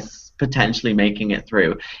see this potentially making it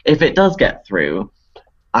through. If it does get through,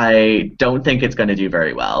 I don't think it's going to do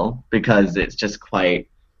very well, because it's just quite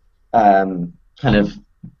kind of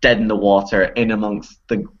dead in the water in amongst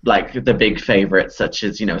the big favorites, such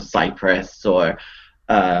as Cyprus or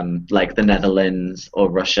like the Netherlands or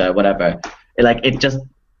Russia, whatever.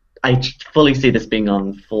 I fully see this being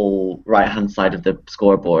on full right-hand side of the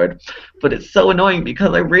scoreboard, but it's so annoying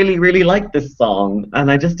because I really, really like this song,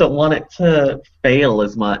 and I just don't want it to fail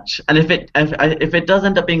as much. And if it does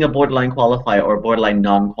end up being a borderline qualifier or a borderline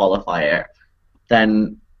non-qualifier,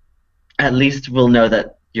 then at least we'll know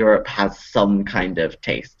that Europe has some kind of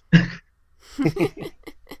taste.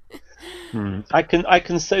 I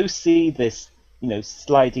can so see this,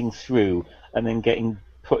 sliding through and then getting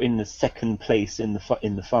put in the second place in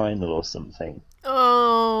the final or something.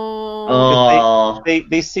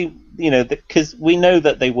 They seem, because we know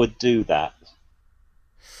that they would do that.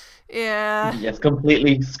 Yeah. Yes,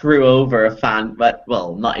 completely screw over a fan, but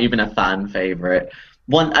not even a fan favorite.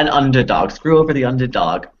 An underdog, screw over the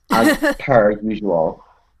underdog as per usual.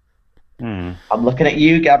 I'm looking at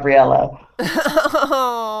you, Gabriella.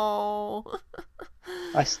 Oh.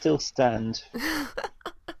 I still stand.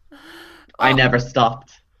 I never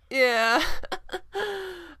stopped. Yeah.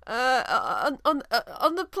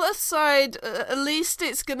 On the plus side, at least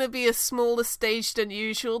it's going to be a smaller stage than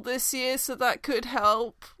usual this year, so that could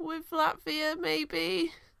help with Latvia,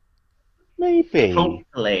 maybe. Maybe.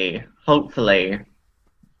 Hopefully.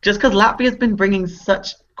 Just because Latvia's been bringing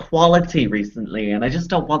such quality recently, and I just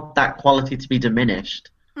don't want that quality to be diminished.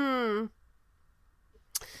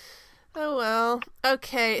 Oh well.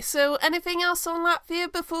 Okay, so anything else on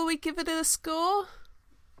Latvia before we give it a score?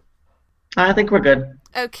 I think we're good.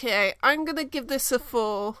 Okay, I'm going to give this a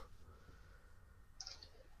 4.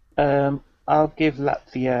 I'll give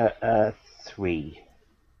Latvia a 3.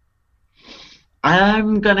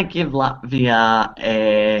 I'm gonna give Latvia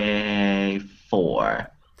a 4.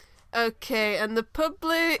 Okay, and the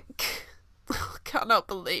public... cannot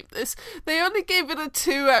believe this. They only gave it a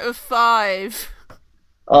 2 out of 5.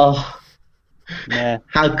 Oh, Yeah.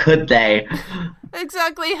 how could they?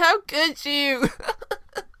 Exactly, how could you?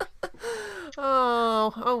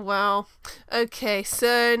 Oh wow. Okay,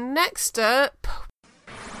 so next up...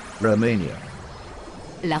 Romania.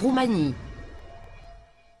 La Roumanie.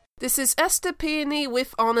 This is Ester Peony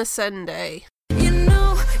with On a Sunday. You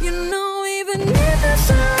know, even if the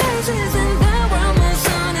sun rises and there will be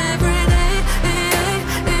sun every day,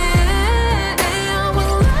 I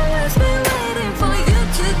will always be waiting for you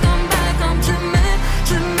to come back home to me,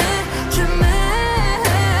 to me, to me.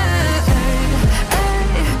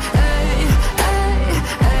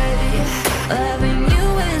 Loving you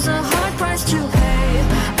is a hard price to pay.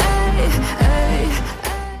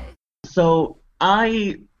 So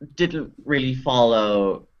I didn't really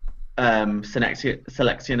follow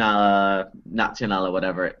Selecționarea Națională,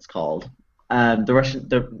 whatever it's called,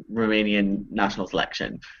 the Romanian national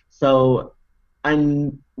selection. So,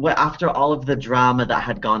 and after all of the drama that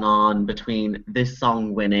had gone on between this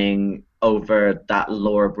song winning over that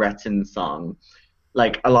Laura Breton song,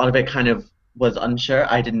 like a lot of it kind of was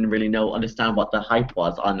unsure. I didn't really understand what the hype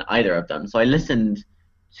was on either of them. So I listened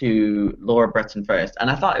to Laura Breton first, and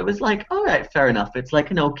I thought it was like, all right, fair enough. It's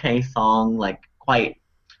like an okay song, like quite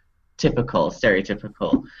typical,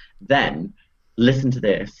 stereotypical. Then listen to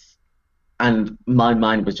this, and my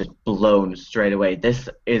mind was just blown straight away. This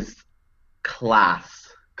is class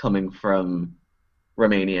coming from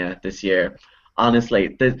Romania this year.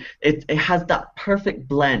 Honestly, it has that perfect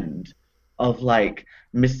blend of like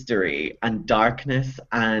mystery and darkness,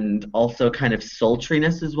 and also kind of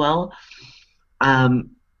sultriness as well.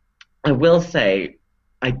 I will say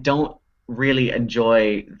I don't really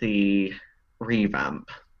enjoy the revamp.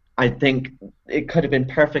 I think it could have been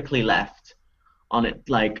perfectly left on its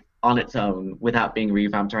own without being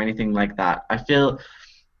revamped or anything like that. I feel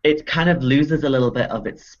it kind of loses a little bit of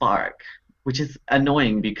its spark, which is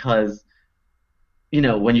annoying because, you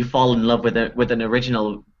know, when you fall in love with an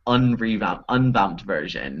original unvamped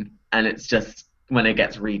version, and it's just when it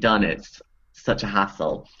gets redone, it's such a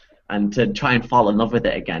hassle, and to try and fall in love with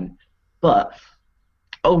it again. But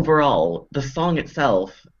overall, the song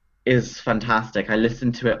itself is fantastic. I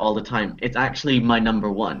listen to it all the time. It's actually my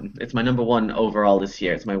number one. It's my number one overall this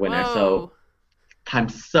year. It's my winner. Whoa. So I'm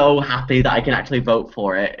so happy that I can actually vote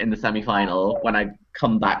for it in the semi-final when I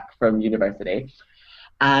come back from university.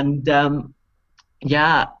 And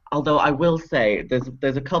yeah, although I will say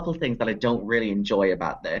there's a couple things that I don't really enjoy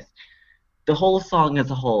about this. The whole song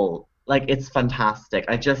as a whole, like, it's fantastic.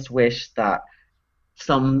 I just wish that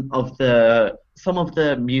some of the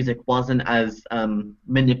music wasn't as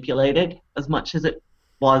manipulated as much as it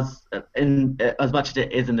was as much as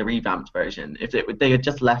it is in the revamped version. If they had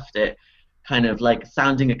just left it kind of like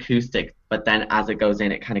sounding acoustic, but then as it goes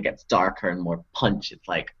in, it kind of gets darker and more punch. It's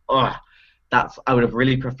like, I would have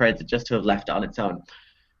really preferred to have left it on its own.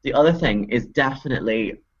 The other thing is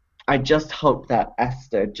definitely, I just hope that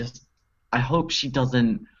Ester I hope she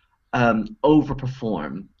doesn't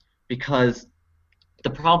overperform, because the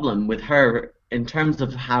problem with her in terms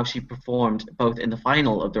of how she performed both in the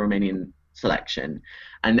final of the Romanian selection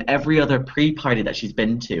and every other pre-party that she's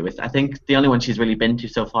been to, I think the only one she's really been to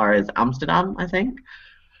so far is Amsterdam, I think.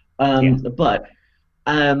 But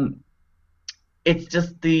it's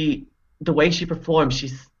just the way she performs. She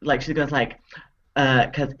goes like,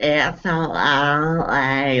 cause it's so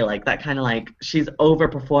like that kind of like, she's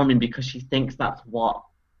overperforming because she thinks that's what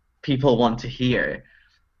people want to hear.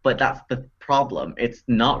 But that's the problem. It's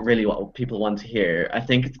not really what people want to hear. I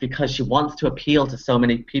think it's because she wants to appeal to so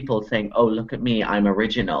many people, saying, oh, look at me, I'm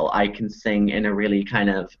original. I can sing in a really kind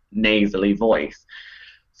of nasally voice.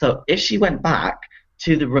 So if she went back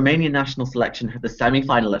to the Romanian national selection, the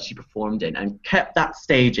semi-final that she performed in, and kept that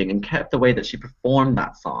staging and kept the way that she performed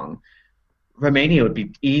that song, Romania would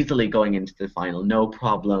be easily going into the final, no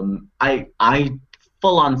problem. I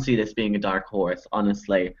full on see this being a dark horse,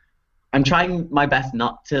 honestly. I'm trying my best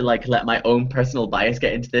not to like let my own personal bias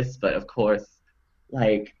get into this, but of course,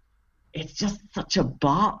 like, it's just such a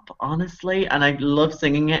bop, honestly, and I love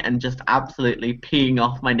singing it and just absolutely peeing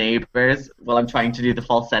off my neighbours while I'm trying to do the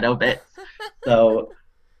falsetto bits. So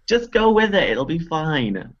just go with it, it'll be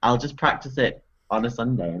fine. I'll just practice it on a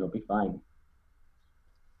Sunday and it'll be fine.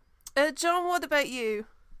 John, what about you?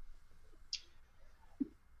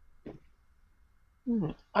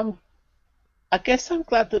 I guess I'm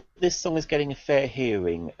glad that this song is getting a fair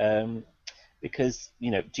hearing, because,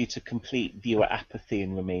 you know, due to complete viewer apathy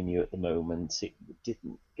in Romania at the moment, it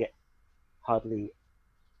didn't get hardly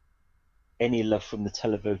any love from the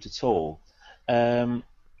televote at all. The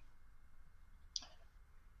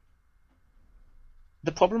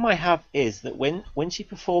problem I have is that when she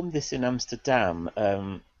performed this in Amsterdam,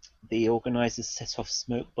 the organisers set off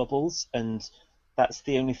smoke bubbles, and that's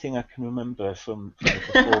the only thing I can remember from the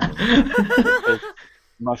performance.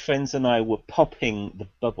 My friends and I were popping the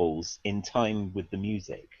bubbles in time with the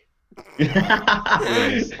music during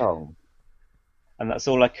the song, and that's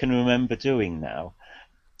all I can remember doing now.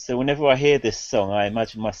 So whenever I hear this song, I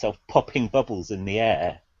imagine myself popping bubbles in the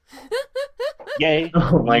air. Yay!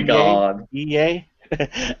 Oh my god! Yay!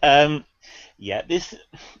 Yeah, this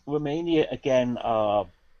Romania again are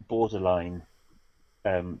borderline,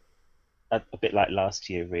 a bit like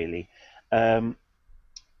last year, really.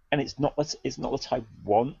 And it's not what I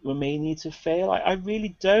want Romania to fail. I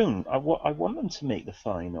really don't. I want them to make the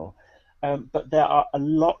final. But there are a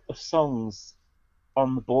lot of songs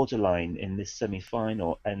on the borderline in this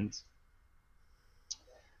semi-final, and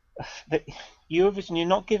Eurovision, you're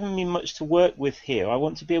not giving me much to work with here. I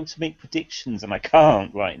want to be able to make predictions, and I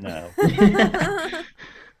can't right now.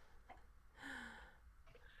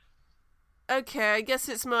 Okay, I guess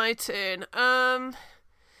it's my turn.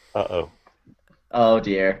 Uh-oh. Oh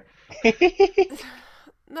dear.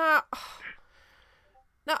 No,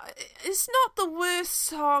 it's not the worst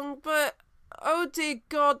song, but oh dear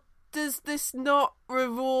God, does this not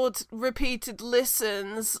reward repeated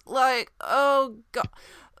listens? Like, oh God,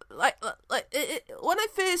 like when I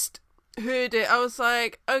first heard it, I was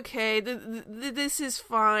like, okay, this is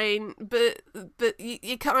fine, but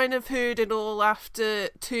you kind of heard it all after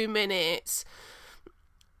 2 minutes,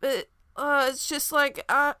 but. It's just like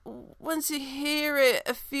once you hear it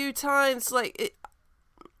a few times, like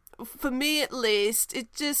for me at least,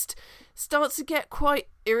 it just starts to get quite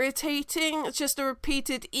irritating. It's just a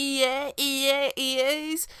repeated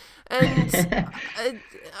EAs, and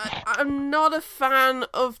I'm not a fan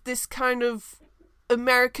of this kind of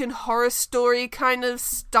American Horror Story kind of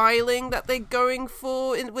styling that they're going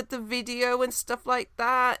for with the video and stuff like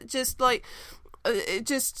that. Just like. It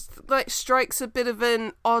just like strikes a bit of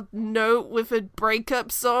an odd note with a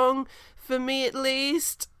breakup song for me at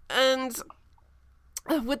least, and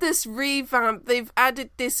with this revamp they've added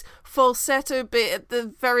this falsetto bit at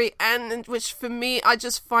the very end, which for me I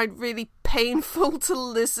just find really painful to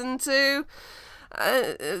listen to.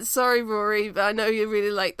 Sorry Rory, but I know you really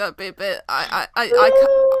like that bit, but I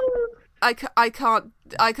can't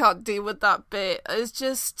deal with that bit. It's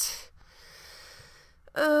just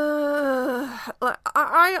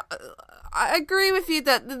I agree with you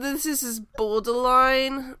that this is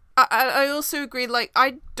borderline. I also agree, like,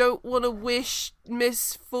 I don't want to wish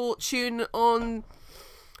misfortune on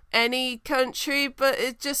any country, but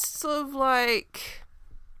it just sort of like,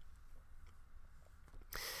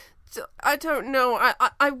 I don't know,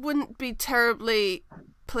 I wouldn't be terribly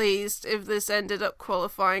pleased if this ended up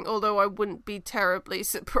qualifying, although I wouldn't be terribly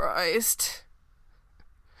surprised.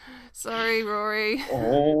 Sorry, Rory.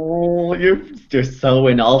 Oh, you're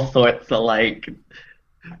sowing all sorts of like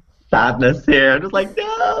sadness here. I'm just like,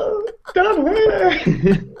 no, don't hurt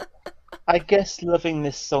her. I guess loving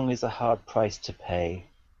this song is a hard price to pay.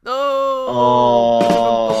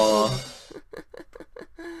 Oh.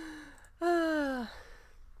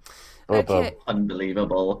 Okay.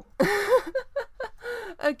 Unbelievable.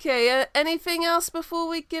 Okay, anything else before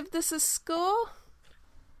we give this a score?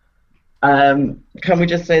 Can we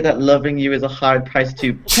just say that loving you is a hard price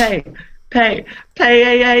to pay?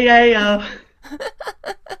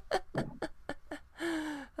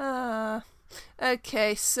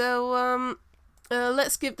 Okay, so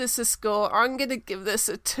let's give this a score. I'm gonna give this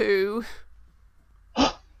a 2.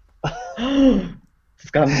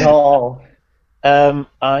 Scandal.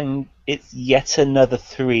 It's yet another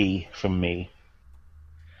 3 from me.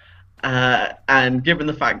 And given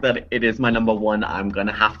the fact that it is my number one, I'm going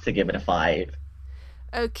to have to give it a 5.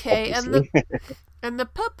 Okay, Obviously. and the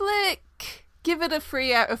public give it a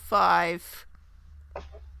 3 out of 5.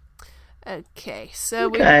 Okay, so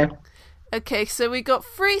we got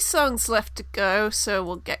 3 songs left to go, so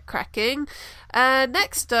we'll get cracking.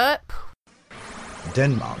 Next up,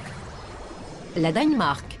 Denmark. La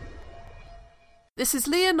Danemark. this is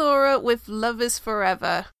Leonora with Love Is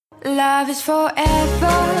Forever. Love is forever.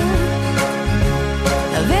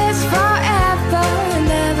 Love is forever.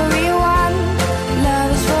 And everyone.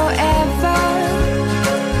 Love is forever.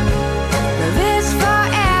 Love is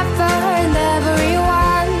forever. And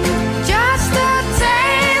everyone. Just a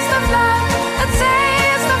taste of love. A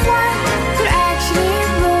taste of what could actually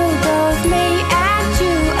rule both me and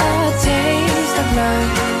you. A taste of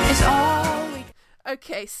love is all we.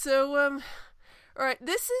 Okay, so alright,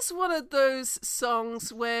 this is one of those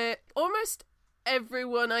songs where almost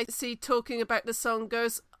everyone I see talking about the song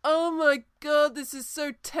goes, "Oh my god, this is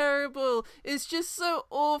so terrible. It's just so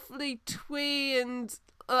awfully twee," and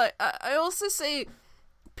I also see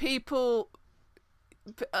people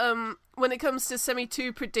when it comes to semi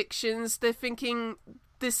 2 predictions, they're thinking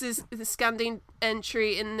this is the standing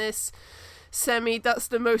entry in this semi that's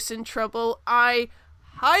the most in trouble. I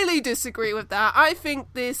highly disagree with that. I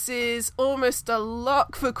think this is almost a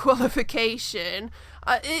lock for qualification.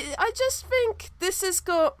 I just think this has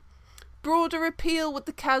got broader appeal with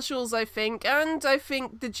the casuals, I think, and I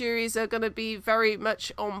think the juries are going to be very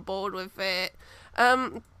much on board with it.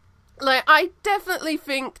 I definitely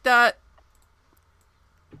think that,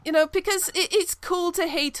 you know, because it's cool to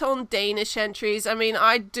hate on Danish entries. I mean,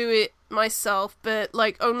 I do it myself, but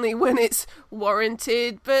only when it's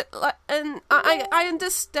warranted. But and I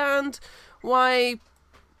understand why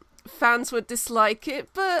fans would dislike it,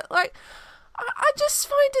 but I just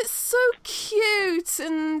find it so cute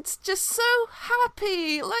and just so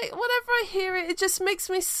happy. Whenever I hear it, it just makes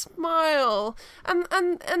me smile. And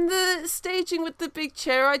the staging with the big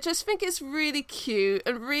chair, I just think it's really cute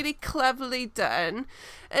and really cleverly done.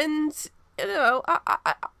 And you know,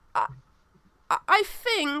 I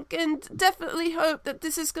think and definitely hope that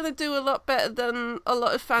this is going to do a lot better than a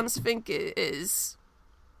lot of fans think it is.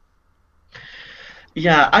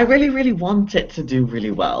 Yeah, I really, really want it to do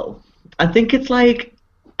really well. I think there's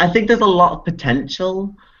a lot of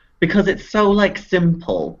potential because it's so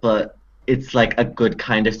simple, but it's a good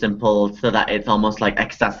kind of simple so that it's almost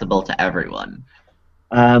accessible to everyone.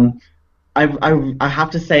 I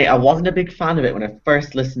have to say I wasn't a big fan of it when I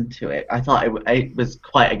first listened to it. I thought it was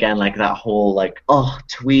quite again that whole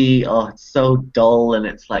twee, it's so dull and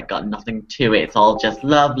it's got nothing to it. It's all just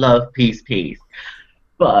love, love, peace, peace.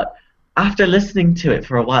 But after listening to it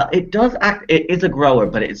for a while, it is a grower,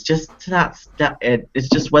 but it's just to that step. It's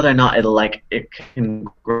just whether or not it can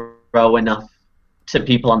grow enough to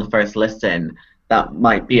people on the first listen that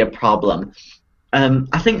might be a problem.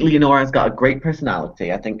 I think Leonora's got a great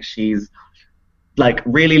personality. I think she's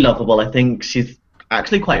really lovable. I think she's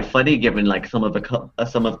actually quite funny, given some of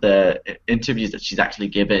the interviews that she's actually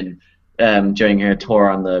given during her tour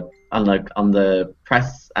on the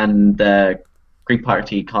press and the Greek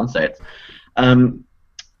Party concerts.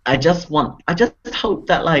 I just hope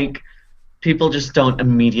that people just don't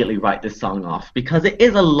immediately write this song off, because it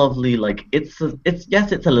is a lovely it's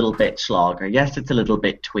yes, it's a little bit schlager, yes, it's a little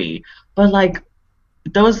bit twee, but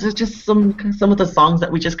those are just some of the songs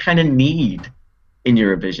that we just kind of need in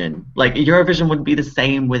Eurovision. Eurovision wouldn't be the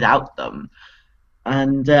same without them.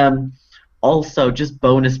 And also, just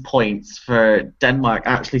bonus points for Denmark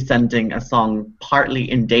actually sending a song partly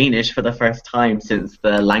in Danish for the first time since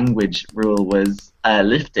the language rule was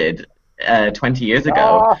lifted 20 years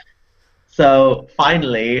ago. So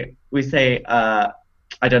finally, we say, I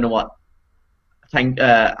don't know what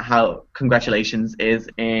how congratulations is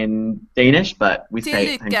in Danish, but we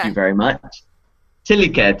say thank you very much.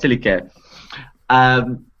 Tillykke.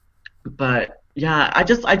 But yeah, I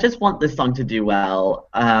just want this song to do well.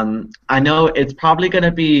 I know it's probably going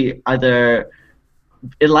to be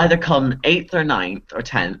it'll either come 8th or 9th or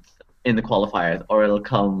 10th in the qualifiers, or it'll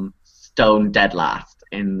come stone dead last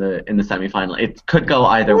in the semi-final. It could go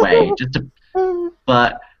either way.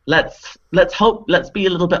 But let's hope. Let's be a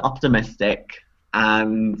little bit optimistic.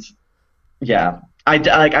 And yeah,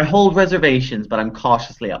 I hold reservations, but I'm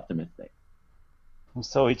cautiously optimistic. I'm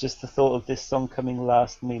sorry, just the thought of this song coming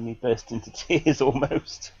last made me burst into tears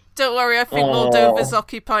almost. Don't worry, I think Moldova's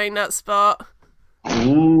occupying that spot.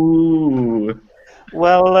 Ooh.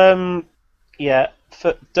 Well, yeah,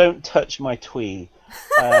 don't touch my twee.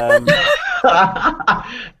 Don't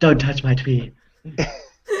touch my twee.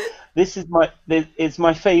 It's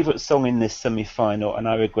my favourite song in this semi-final, and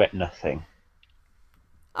I regret nothing.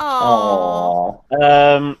 Oh.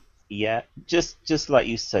 Yeah, just like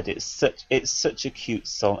you said, it's such a cute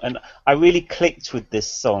song, and I really clicked with this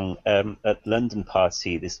song at London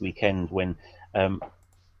Party this weekend when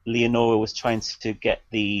Leonora was trying to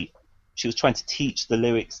she was trying to teach the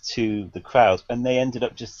lyrics to the crowd, and they ended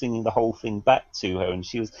up just singing the whole thing back to her, and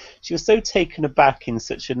she was so taken aback in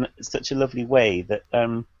such a lovely way that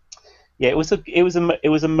it was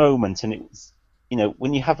a moment, and it was,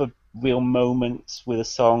 when you have a real moment with a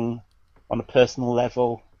song on a personal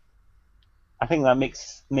level, I think that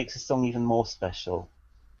makes a song even more special.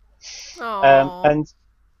 And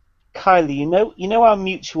Kylie, you know our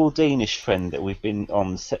mutual Danish friend that we've been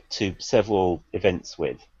on to several events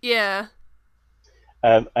with. Yeah.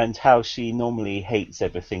 And how she normally hates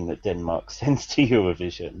everything that Denmark sends to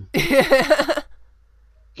Eurovision.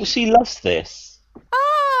 Well, she loves this.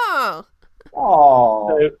 Oh.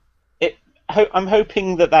 Oh. So I'm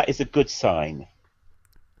hoping that is a good sign.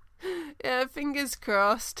 Yeah, fingers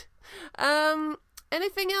crossed.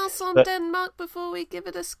 Anything else on Denmark before we give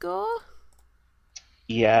it a score?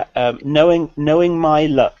 Yeah, knowing my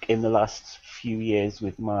luck in the last few years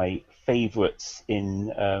with my favourites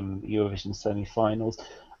in Eurovision semi-finals,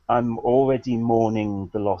 I'm already mourning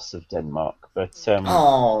the loss of Denmark. But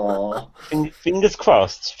fingers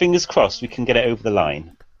crossed we can get it over the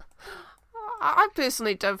line. I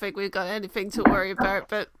personally don't think we've got anything to worry about,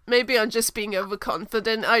 but maybe I'm just being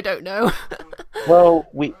overconfident. I don't know. Well,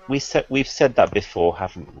 we've said that before,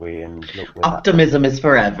 haven't we? And look, optimism is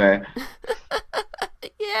forever.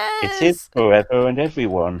 Yes. It is forever and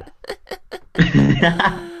everyone.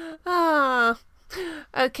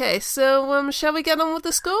 Okay, so shall we get on with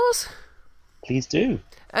the scores? Please do.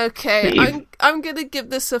 Okay, Please. I'm gonna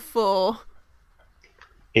give this a 4.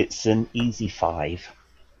 It's an easy 5.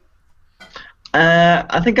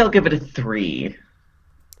 I think I'll give it a 3.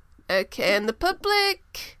 Okay, and the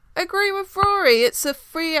public agree with Rory. It's a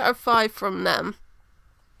 3 out of 5 from them.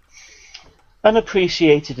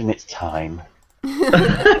 Unappreciated in its time.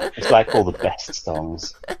 It's like all the best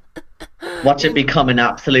songs. Watch it become an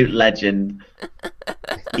absolute legend.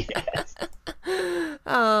 Yes.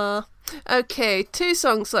 Okay, 2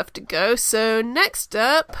 songs left to go. So next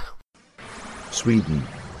up, Sweden.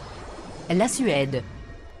 La Suède.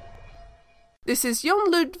 this is John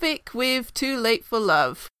Lundvik with Too Late for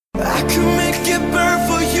Love. I could make it burn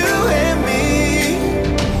for you and me.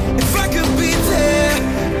 If I could be there,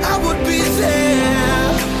 I would be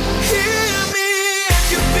there. Hear me, I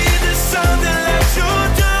could be the sun that lights your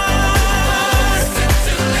door.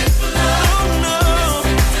 Too late for love. Oh no,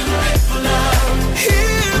 too late for love.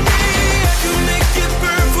 Hear me, I could make it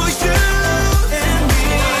burn for you and me.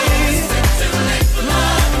 Too late for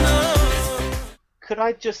love. Could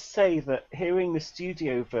I just say that hearing the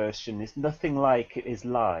studio version is nothing like it is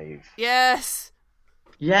live? Yes.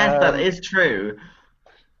 Yes, that is true.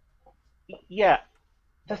 Yeah.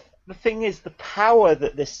 The thing is, the power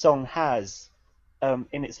that this song has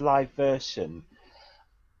in its live version,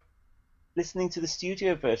 listening to the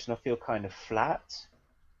studio version, I feel kind of flat.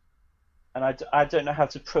 And I don't know how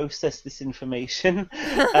to process this information.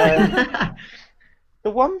 The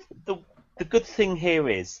good thing here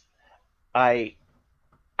is I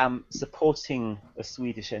am supporting a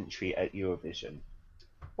Swedish entry at Eurovision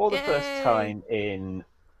for the first time in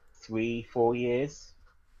 3-4 years.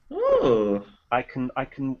 Ooh. I can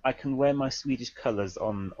wear my Swedish colours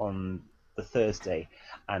on the Thursday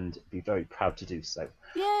and be very proud to do so.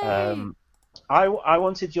 Yay. I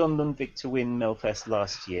wanted John Lundvik to win Melfest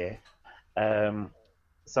last year,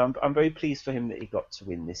 so I'm very pleased for him that he got to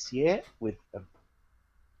win this year with a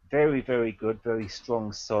very, very good, very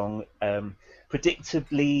strong song.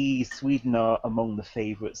 Predictably, Sweden are among the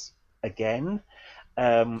favourites again,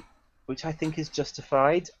 which I think is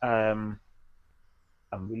justified. I'm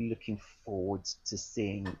really looking forward to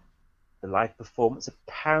seeing the live performance.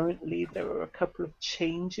 Apparently, there are a couple of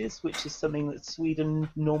changes, which is something that Sweden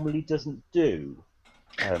normally doesn't do.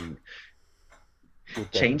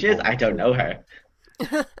 Changes? I don't know her.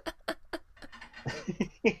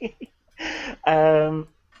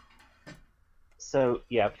 So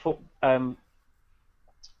yeah,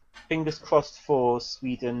 fingers crossed for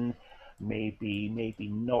Sweden. Maybe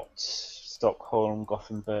not Stockholm,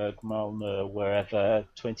 Gothenburg, Malmö, wherever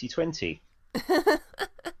 2020.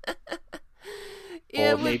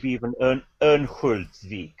 Yeah, or maybe even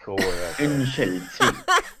Örnsköldsvik or wherever. Örnsköldsvik.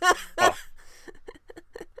 Oh.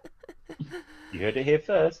 You heard it here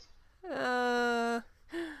first.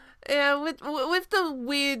 Yeah, with the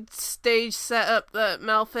weird stage setup that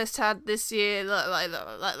Melfest had this year,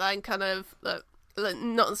 like kind of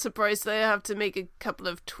not surprised they have to make a couple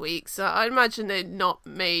of tweaks. I imagine they're not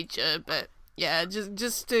major, but yeah,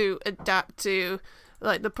 just to adapt to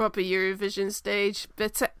like the proper Eurovision stage.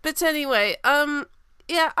 But anyway,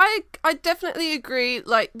 yeah, I definitely agree.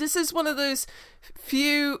 Like, this is one of those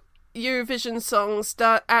few Eurovision songs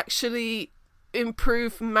that actually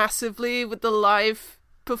improve massively with the live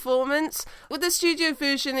performance. With the studio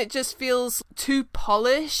version, it just feels too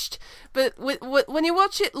polished. But when you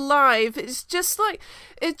watch it live, it's just like,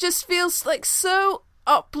 it just feels like so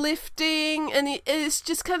uplifting, and it's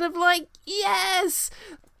just kind of like, yes.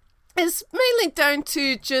 It's mainly down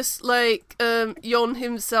to just like Jon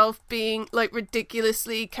himself being like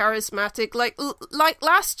ridiculously charismatic. Like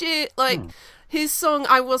last year, like his song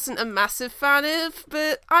I wasn't a massive fan of,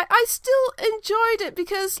 but I still enjoyed it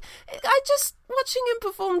because I just, watching him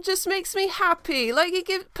perform just makes me happy. Like, he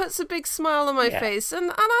puts a big smile on my face, and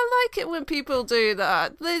I like it when people do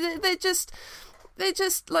that. They're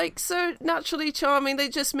just like so naturally charming. They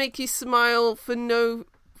just make you smile for no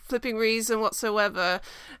flipping reason whatsoever.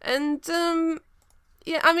 And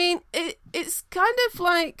yeah, I mean, it's kind of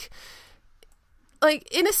like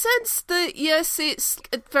in a sense that, yes, it's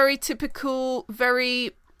a very typical,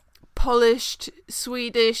 very polished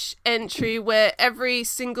Swedish entry where every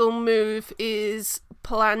single move is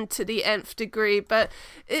planned to the nth degree, but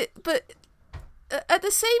at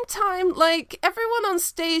the same time, like, everyone on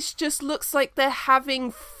stage just looks like they're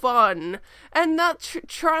having fun, and that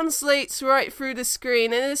translates right through the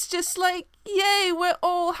screen, and it's just like, yay, we're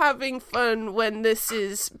all having fun when this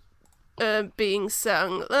is being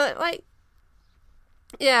sung. Like,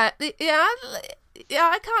 yeah,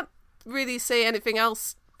 I can't really say anything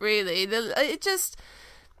else, really. It just,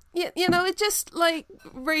 you know, it just, like,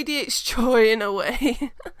 radiates joy in a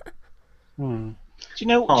way. Do you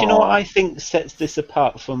know what I think sets this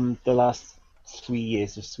apart from the last 3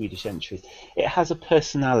 years of Swedish entries? It has a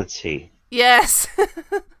personality. Yes.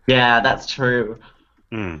 Yeah, that's true.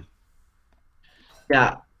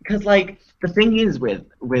 Yeah, because like the thing is with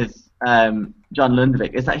John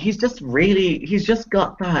Lundvik is that he's just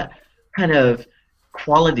got that kind of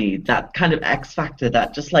quality, that kind of X factor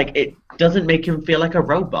that just like, it doesn't make him feel like a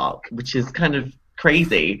robot, which is kind of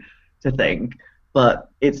crazy to think, but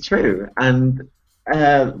it's true. And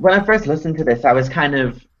when I first listened to this, I kind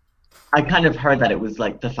of heard that it was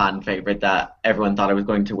like the fan favorite, that everyone thought it was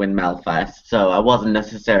going to win Melfest, so I wasn't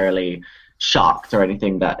necessarily shocked or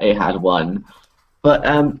anything that it had won. But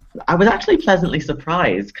I was actually pleasantly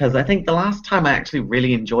surprised, because I think the last time I actually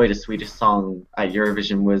really enjoyed a Swedish song at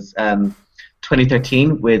Eurovision was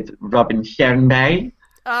 2013 with Robin Stjernberg.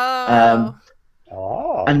 And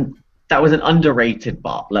that was an underrated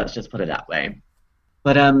bop, let's just put it that way.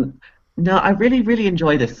 But no, I really, really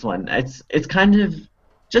enjoy this one. It's kind of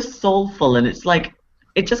just soulful, and it's like,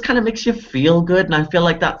 it just kind of makes you feel good, and I feel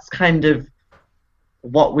like that's kind of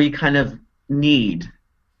what we kind of need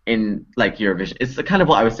in like Eurovision. It's kind of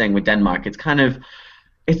what I was saying with Denmark.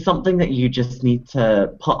 It's something that you just need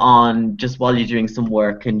to put on just while you're doing some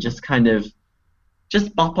work, and just kind of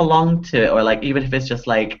just bop along to it, or like, even if it's just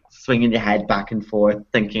like swinging your head back and forth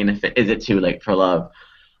thinking, is it too late for love?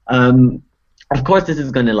 Of course this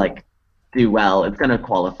is going to like do well. It's going to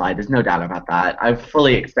qualify. There's no doubt about that. I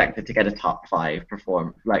fully expect it to get a top 5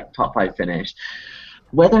 finish.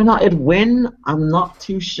 Whether or not it'd win, I'm not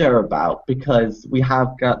too sure about, because we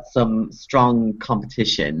have got some strong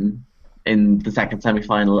competition in the second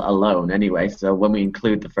semi-final alone anyway. So when we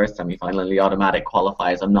include the first semi-final and the automatic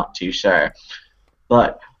qualifiers, I'm not too sure.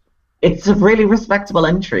 But it's a really respectable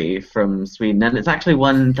entry from Sweden, and it's actually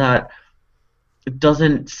one that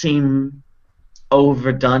doesn't seem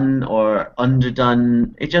overdone or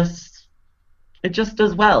underdone. It just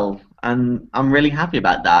does well, and I'm really happy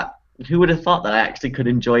about that. Who would have thought that I actually could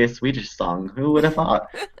enjoy a Swedish song? Who would have thought?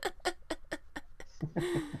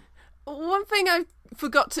 One thing I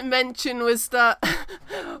forgot to mention was that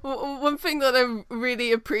one thing that I'm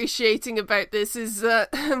really appreciating about this is that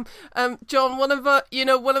John, one of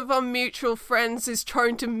our mutual friends is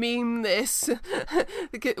trying to meme this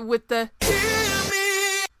with the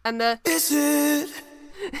and the is it.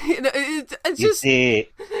 You know, it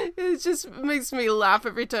just makes me laugh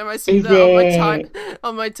every time I see that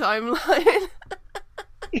on my timeline.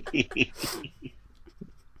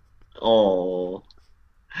 Oh.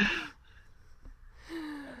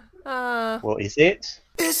 What is it?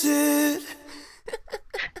 Is it?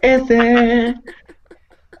 Is it?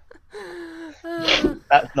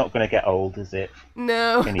 That's not going to get old, is it?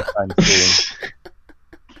 No. Anytime soon.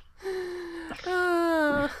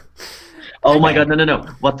 Oh my god, no.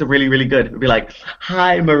 What's really, really good? It'd be like,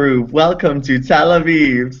 hi Maru, welcome to Tel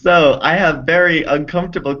Aviv. So, I have very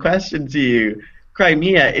uncomfortable question to you.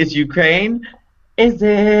 Crimea is Ukraine? Is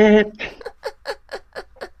it?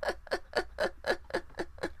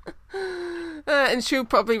 And she'll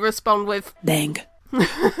probably respond with, Dang.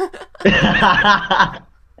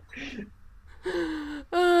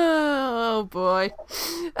 oh boy.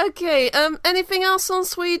 Okay, anything else on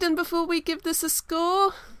Sweden before we give this a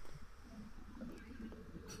score?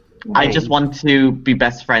 I just want to be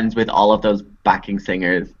best friends with all of those backing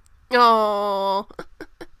singers. Oh.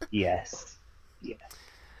 Yes. Yeah.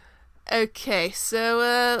 Okay,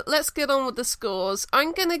 so let's get on with the scores.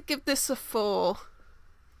 I'm gonna give this a 4.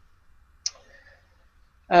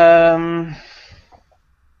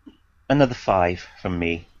 Another 5 from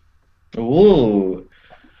me. Ooh.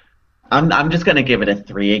 I'm just gonna give it a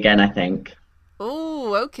 3 again, I think.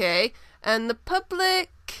 Oh, okay. And the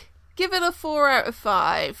public, give it a 4 out of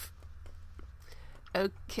 5.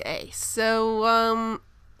 Okay, so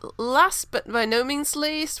last but by no means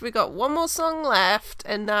least, we got one more song left,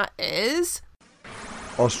 and that is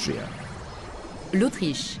Austria.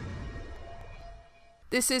 L'Autriche.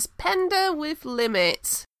 this is PÆNDA with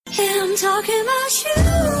Limits. I'm talking about you.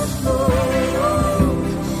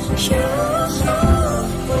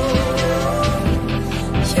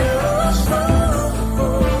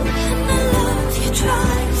 And the love you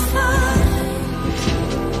try to find.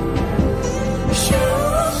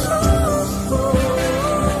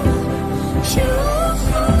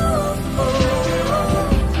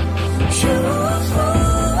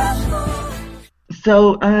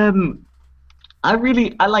 So,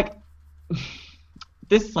 I like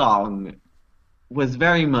this song was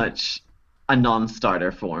very much a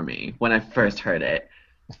non-starter for me when I first heard it.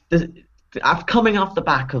 Coming off the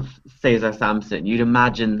back of Cesar Samson, you'd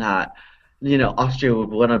imagine that, you know, Austria would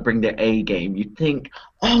want to bring their A game. You'd think,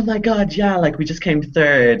 oh my God, yeah, like we just came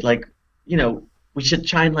third, like, you know, we should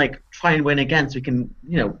try and win again so we can,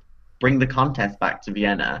 you know, bring the contest back to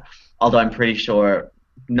Vienna. Although I'm pretty sure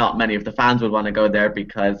not many of the fans would want to go there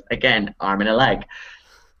because, again, arm and a leg.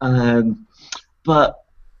 But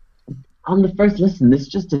on the first listen, this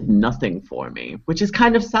just did nothing for me, which is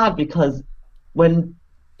kind of sad because when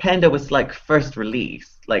PÆNDA was first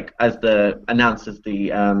released, announced as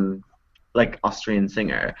the Austrian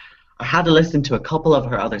singer, I had to listen to a couple of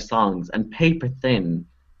her other songs, and Paper Thin,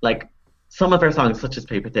 some of her songs, such as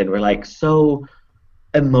Paper Thin, were so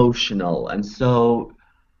emotional and so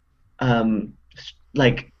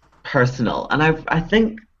personal, and I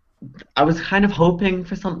think I was kind of hoping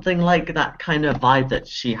for something like that kind of vibe that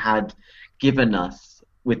she had given us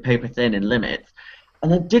with Paper Thin and Limits,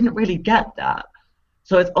 and I didn't really get that.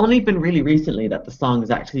 So it's only been really recently that the song has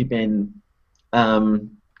actually been kind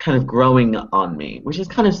of growing on me, which is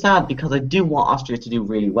kind of sad because I do want Austria to do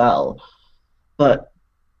really well, but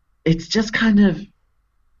it's just kind of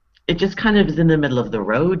is in the middle of the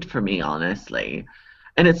road for me, honestly,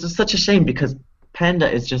 and it's just such a shame because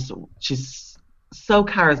PÆNDA is she's so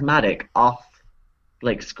charismatic off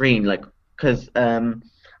screen, because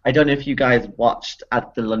I don't know if you guys watched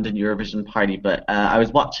at the London Eurovision party, but I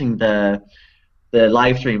was watching the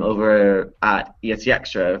live stream over at ESC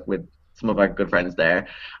Extra with some of our good friends there,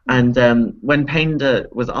 and when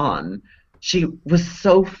PÆNDA was on, she was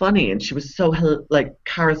so funny and she was so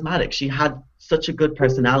charismatic. She had such a good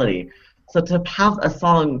personality. So to have a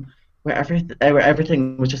song where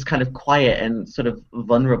everything was just kind of quiet and sort of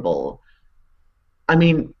vulnerable, I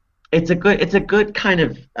mean, it's a good kind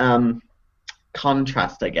of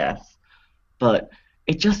contrast, I guess, but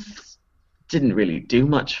it just didn't really do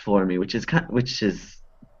much for me, which is kind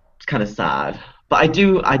of sad. But I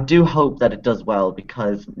do hope that it does well,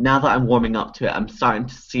 because now that I'm warming up to it, I'm starting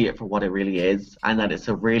to see it for what it really is, and that it's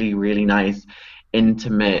a really, really nice,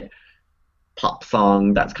 intimate pop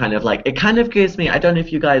song that's kind of it kind of gives me, I don't know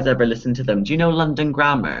if you guys ever listen to them. Do you know London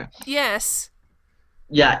Grammar? Yes.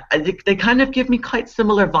 Yeah, I think they kind of give me quite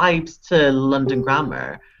similar vibes to London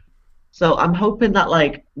Grammar. So I'm hoping that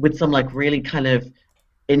with some really kind of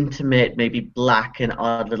intimate, maybe black and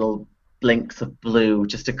odd little blinks of blue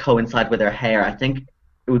just to coincide with her hair, I think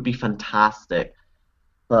it would be fantastic.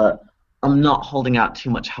 But I'm not holding out too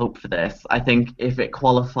much hope for this. I think if it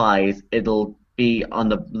qualifies, it'll be on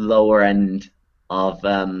the lower end of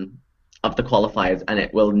the qualifiers, and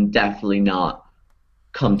it will definitely not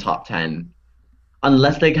come top 10.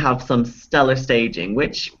 Unless they have some stellar staging,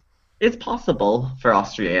 which is possible for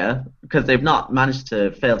Austria, because they've not managed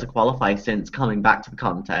to fail to qualify since coming back to the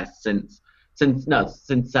contest, since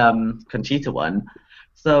Conchita won.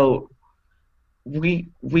 So we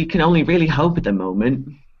can only really hope at the moment.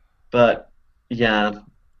 But yeah,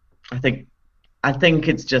 I think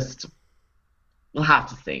it's just, we'll have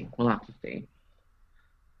to see. We'll have to see.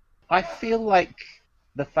 I feel like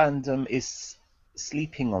the fandom is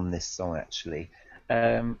sleeping on this song, actually.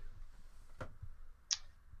 I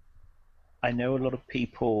know a lot of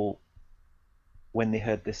people, when they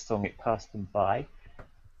heard this song, it passed them by.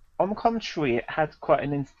 On the contrary, it had quite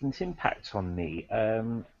an instant impact on me.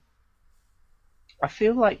 I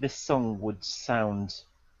feel like this song would sound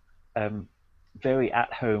very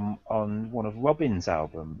at home on one of Robin's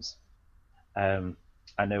albums. I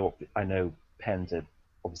know PÆNDA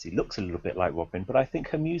obviously looks a little bit like Robin, but I think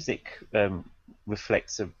her music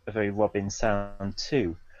reflects a very Robin sound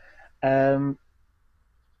too.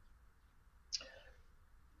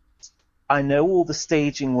 I know all the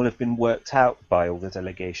staging will have been worked out by all the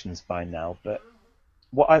delegations by now, but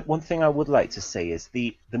one thing I would like to say is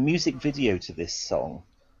the music video to this song,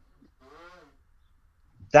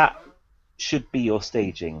 that should be your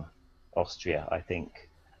staging, Austria, I think.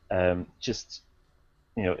 Just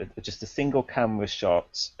a single camera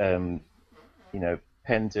shot, PÆNDA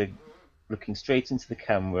looking straight into the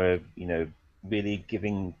camera, really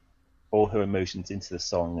giving all her emotions into the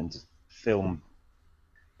song, and just film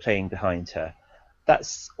playing behind her.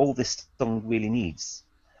 That's all this song really needs.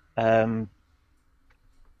 I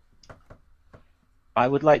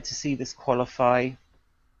would like to see this qualify.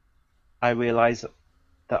 I realise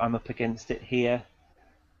that I'm up against it here,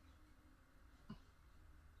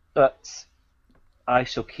 but I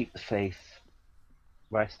shall keep the faith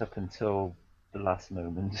right up until the last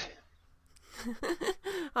moment.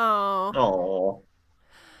 Oh.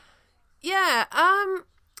 Yeah,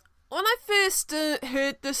 when I first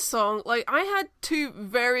heard this song, I had two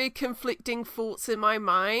very conflicting thoughts in my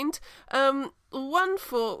mind. One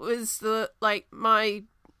thought was my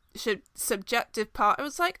subjective part. I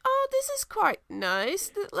was like, oh, this is quite nice.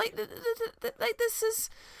 This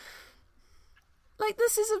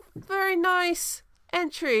is a very nice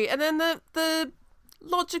entry. And then the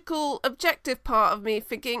logical, objective part of me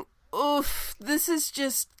thinking, oof, this is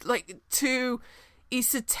just too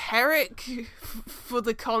esoteric for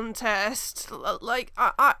the contest. I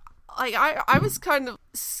was kind of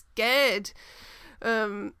scared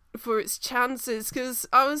for its chances, because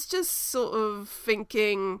I was just sort of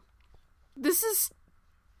thinking, this is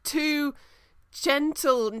too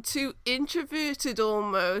gentle and too introverted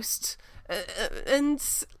almost, and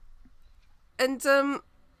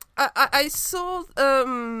I saw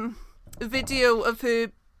a video of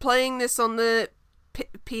her playing this on the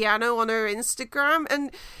piano on her Instagram,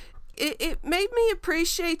 and it made me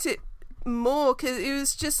appreciate it more, because it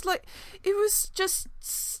was just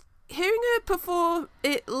hearing her perform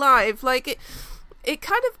it live, it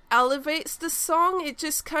kind of elevates the song. It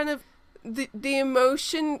just kind of the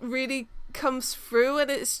emotion really comes through, and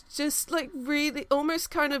it's just really almost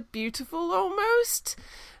kind of beautiful almost,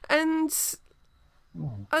 and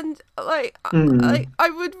I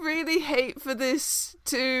would really hate for this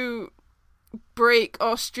to break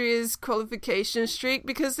Austria's qualification streak,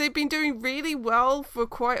 because they've been doing really well for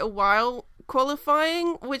quite a while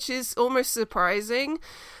qualifying, which is almost surprising,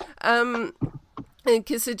 and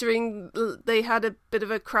considering they had a bit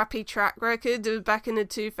of a crappy track record back in the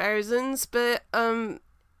 2000s, but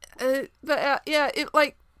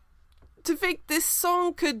to think this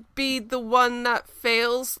song could be the one that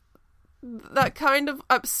fails, that kind of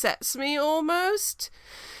upsets me almost.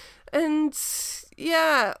 And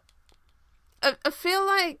yeah, I feel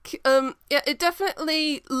like it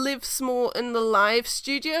definitely lives more in the live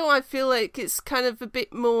studio. I feel like it's kind of a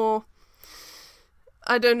bit more,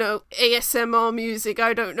 I don't know, ASMR music,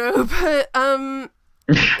 I don't know, but a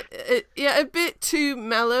bit too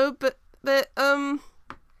mellow. But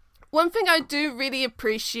one thing I do really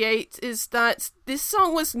appreciate is that this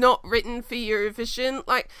song was not written for Eurovision.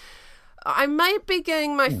 I might be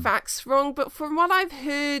getting my facts wrong, but from what I've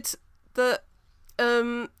heard, that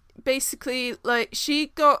basically,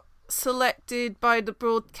 she got selected by the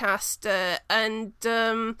broadcaster, and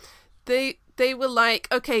they were like,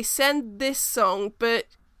 okay, send this song, but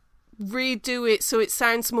redo it so it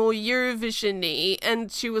sounds more Eurovision-y,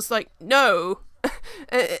 and she was like, no.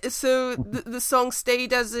 So the song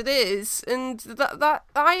stayed as it is, and that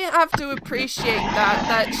I have to appreciate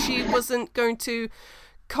that she wasn't going to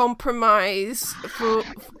compromise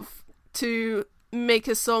to make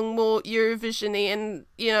a song more Eurovision-y, and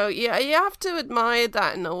you have to admire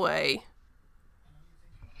that in a way.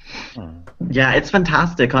 Yeah, it's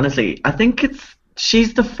fantastic, honestly. I think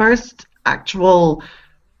she's the first actual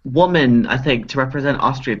woman, I think, to represent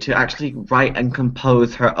Austria to actually write and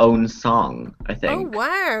compose her own song, I think. Oh,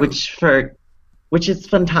 wow. Which is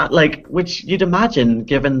fantastic, which you'd imagine,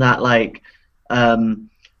 given that,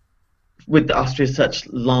 with Austria's such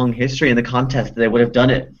long history in the contest, they would have done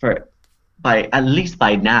it at least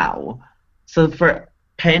by now. So for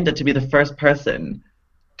PÄNDA to be the first person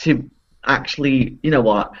to actually, you know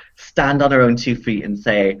what, stand on her own 2 feet and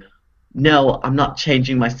say, no, I'm not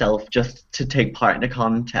changing myself just to take part in a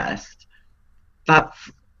contest.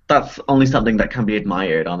 That's only something that can be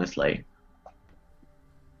admired, honestly.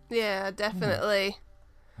 Yeah, definitely.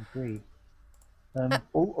 Agree.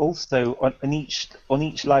 Also, on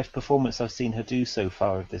each live performance I've seen her do so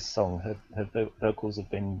far of this song, her vocals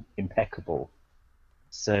have been impeccable.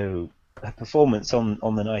 So her performance on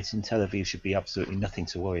the night in Tel Aviv should be absolutely nothing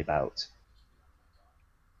to worry about.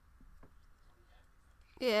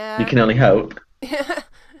 Yeah. You can only hope.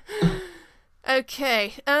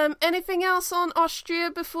 Okay. Anything else on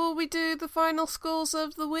Austria before we do the final scores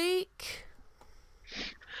of the week?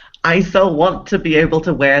 I so want to be able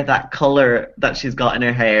to wear that colour that she's got in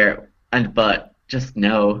her hair and butt. Just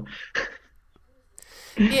no.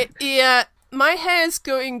 Yeah, my hair's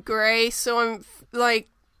going grey, so I'm like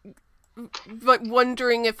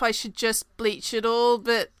wondering if I should just bleach it all,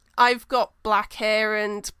 but I've got black hair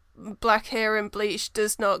and bleach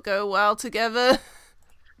does not go well together.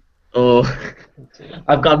 Oh,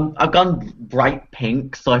 I've gone bright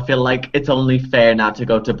pink, so I feel like it's only fair now to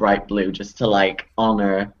go to bright blue just to like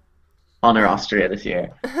honor Austria this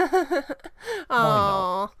year.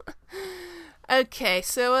 Aww. Okay,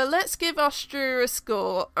 so let's give Austria a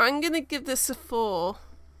score. I'm gonna give this a 4.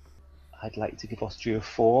 I'd like to give Austria a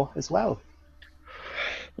 4 as well.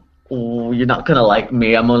 Oh, you're not gonna like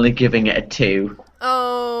me. I'm only giving it a 2.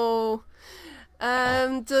 Oh,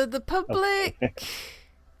 the public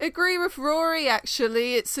agree with Rory.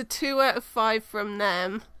 Actually, it's a 2 out of 5 from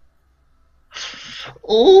them.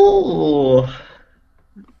 Oh.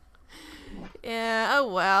 Yeah,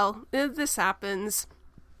 oh well, this happens.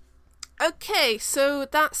 Okay, so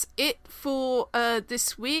that's it for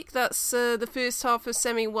this week. That's the first half of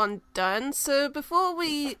Semi 1 done. So before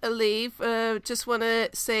we leave, just want to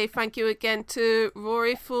say thank you again to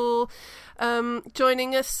Rory for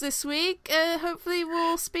joining us this week. Hopefully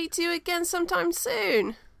we'll speak to you again sometime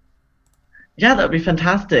soon. Yeah, that would be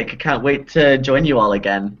fantastic. I can't wait to join you all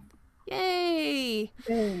again. Yay!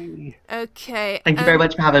 Yay. Okay. Thank you very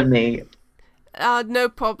much for having me. No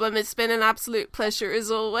problem. It's been an absolute pleasure as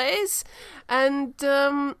always. And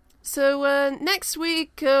so next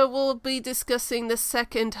week we'll be discussing the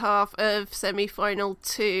second half of semi-final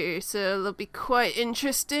 2. So it'll be quite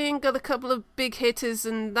interesting. Got a couple of big hitters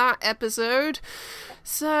in that episode.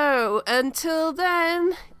 So until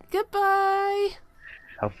then, goodbye.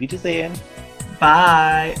 Auf Wiedersehen.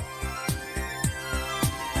 Bye.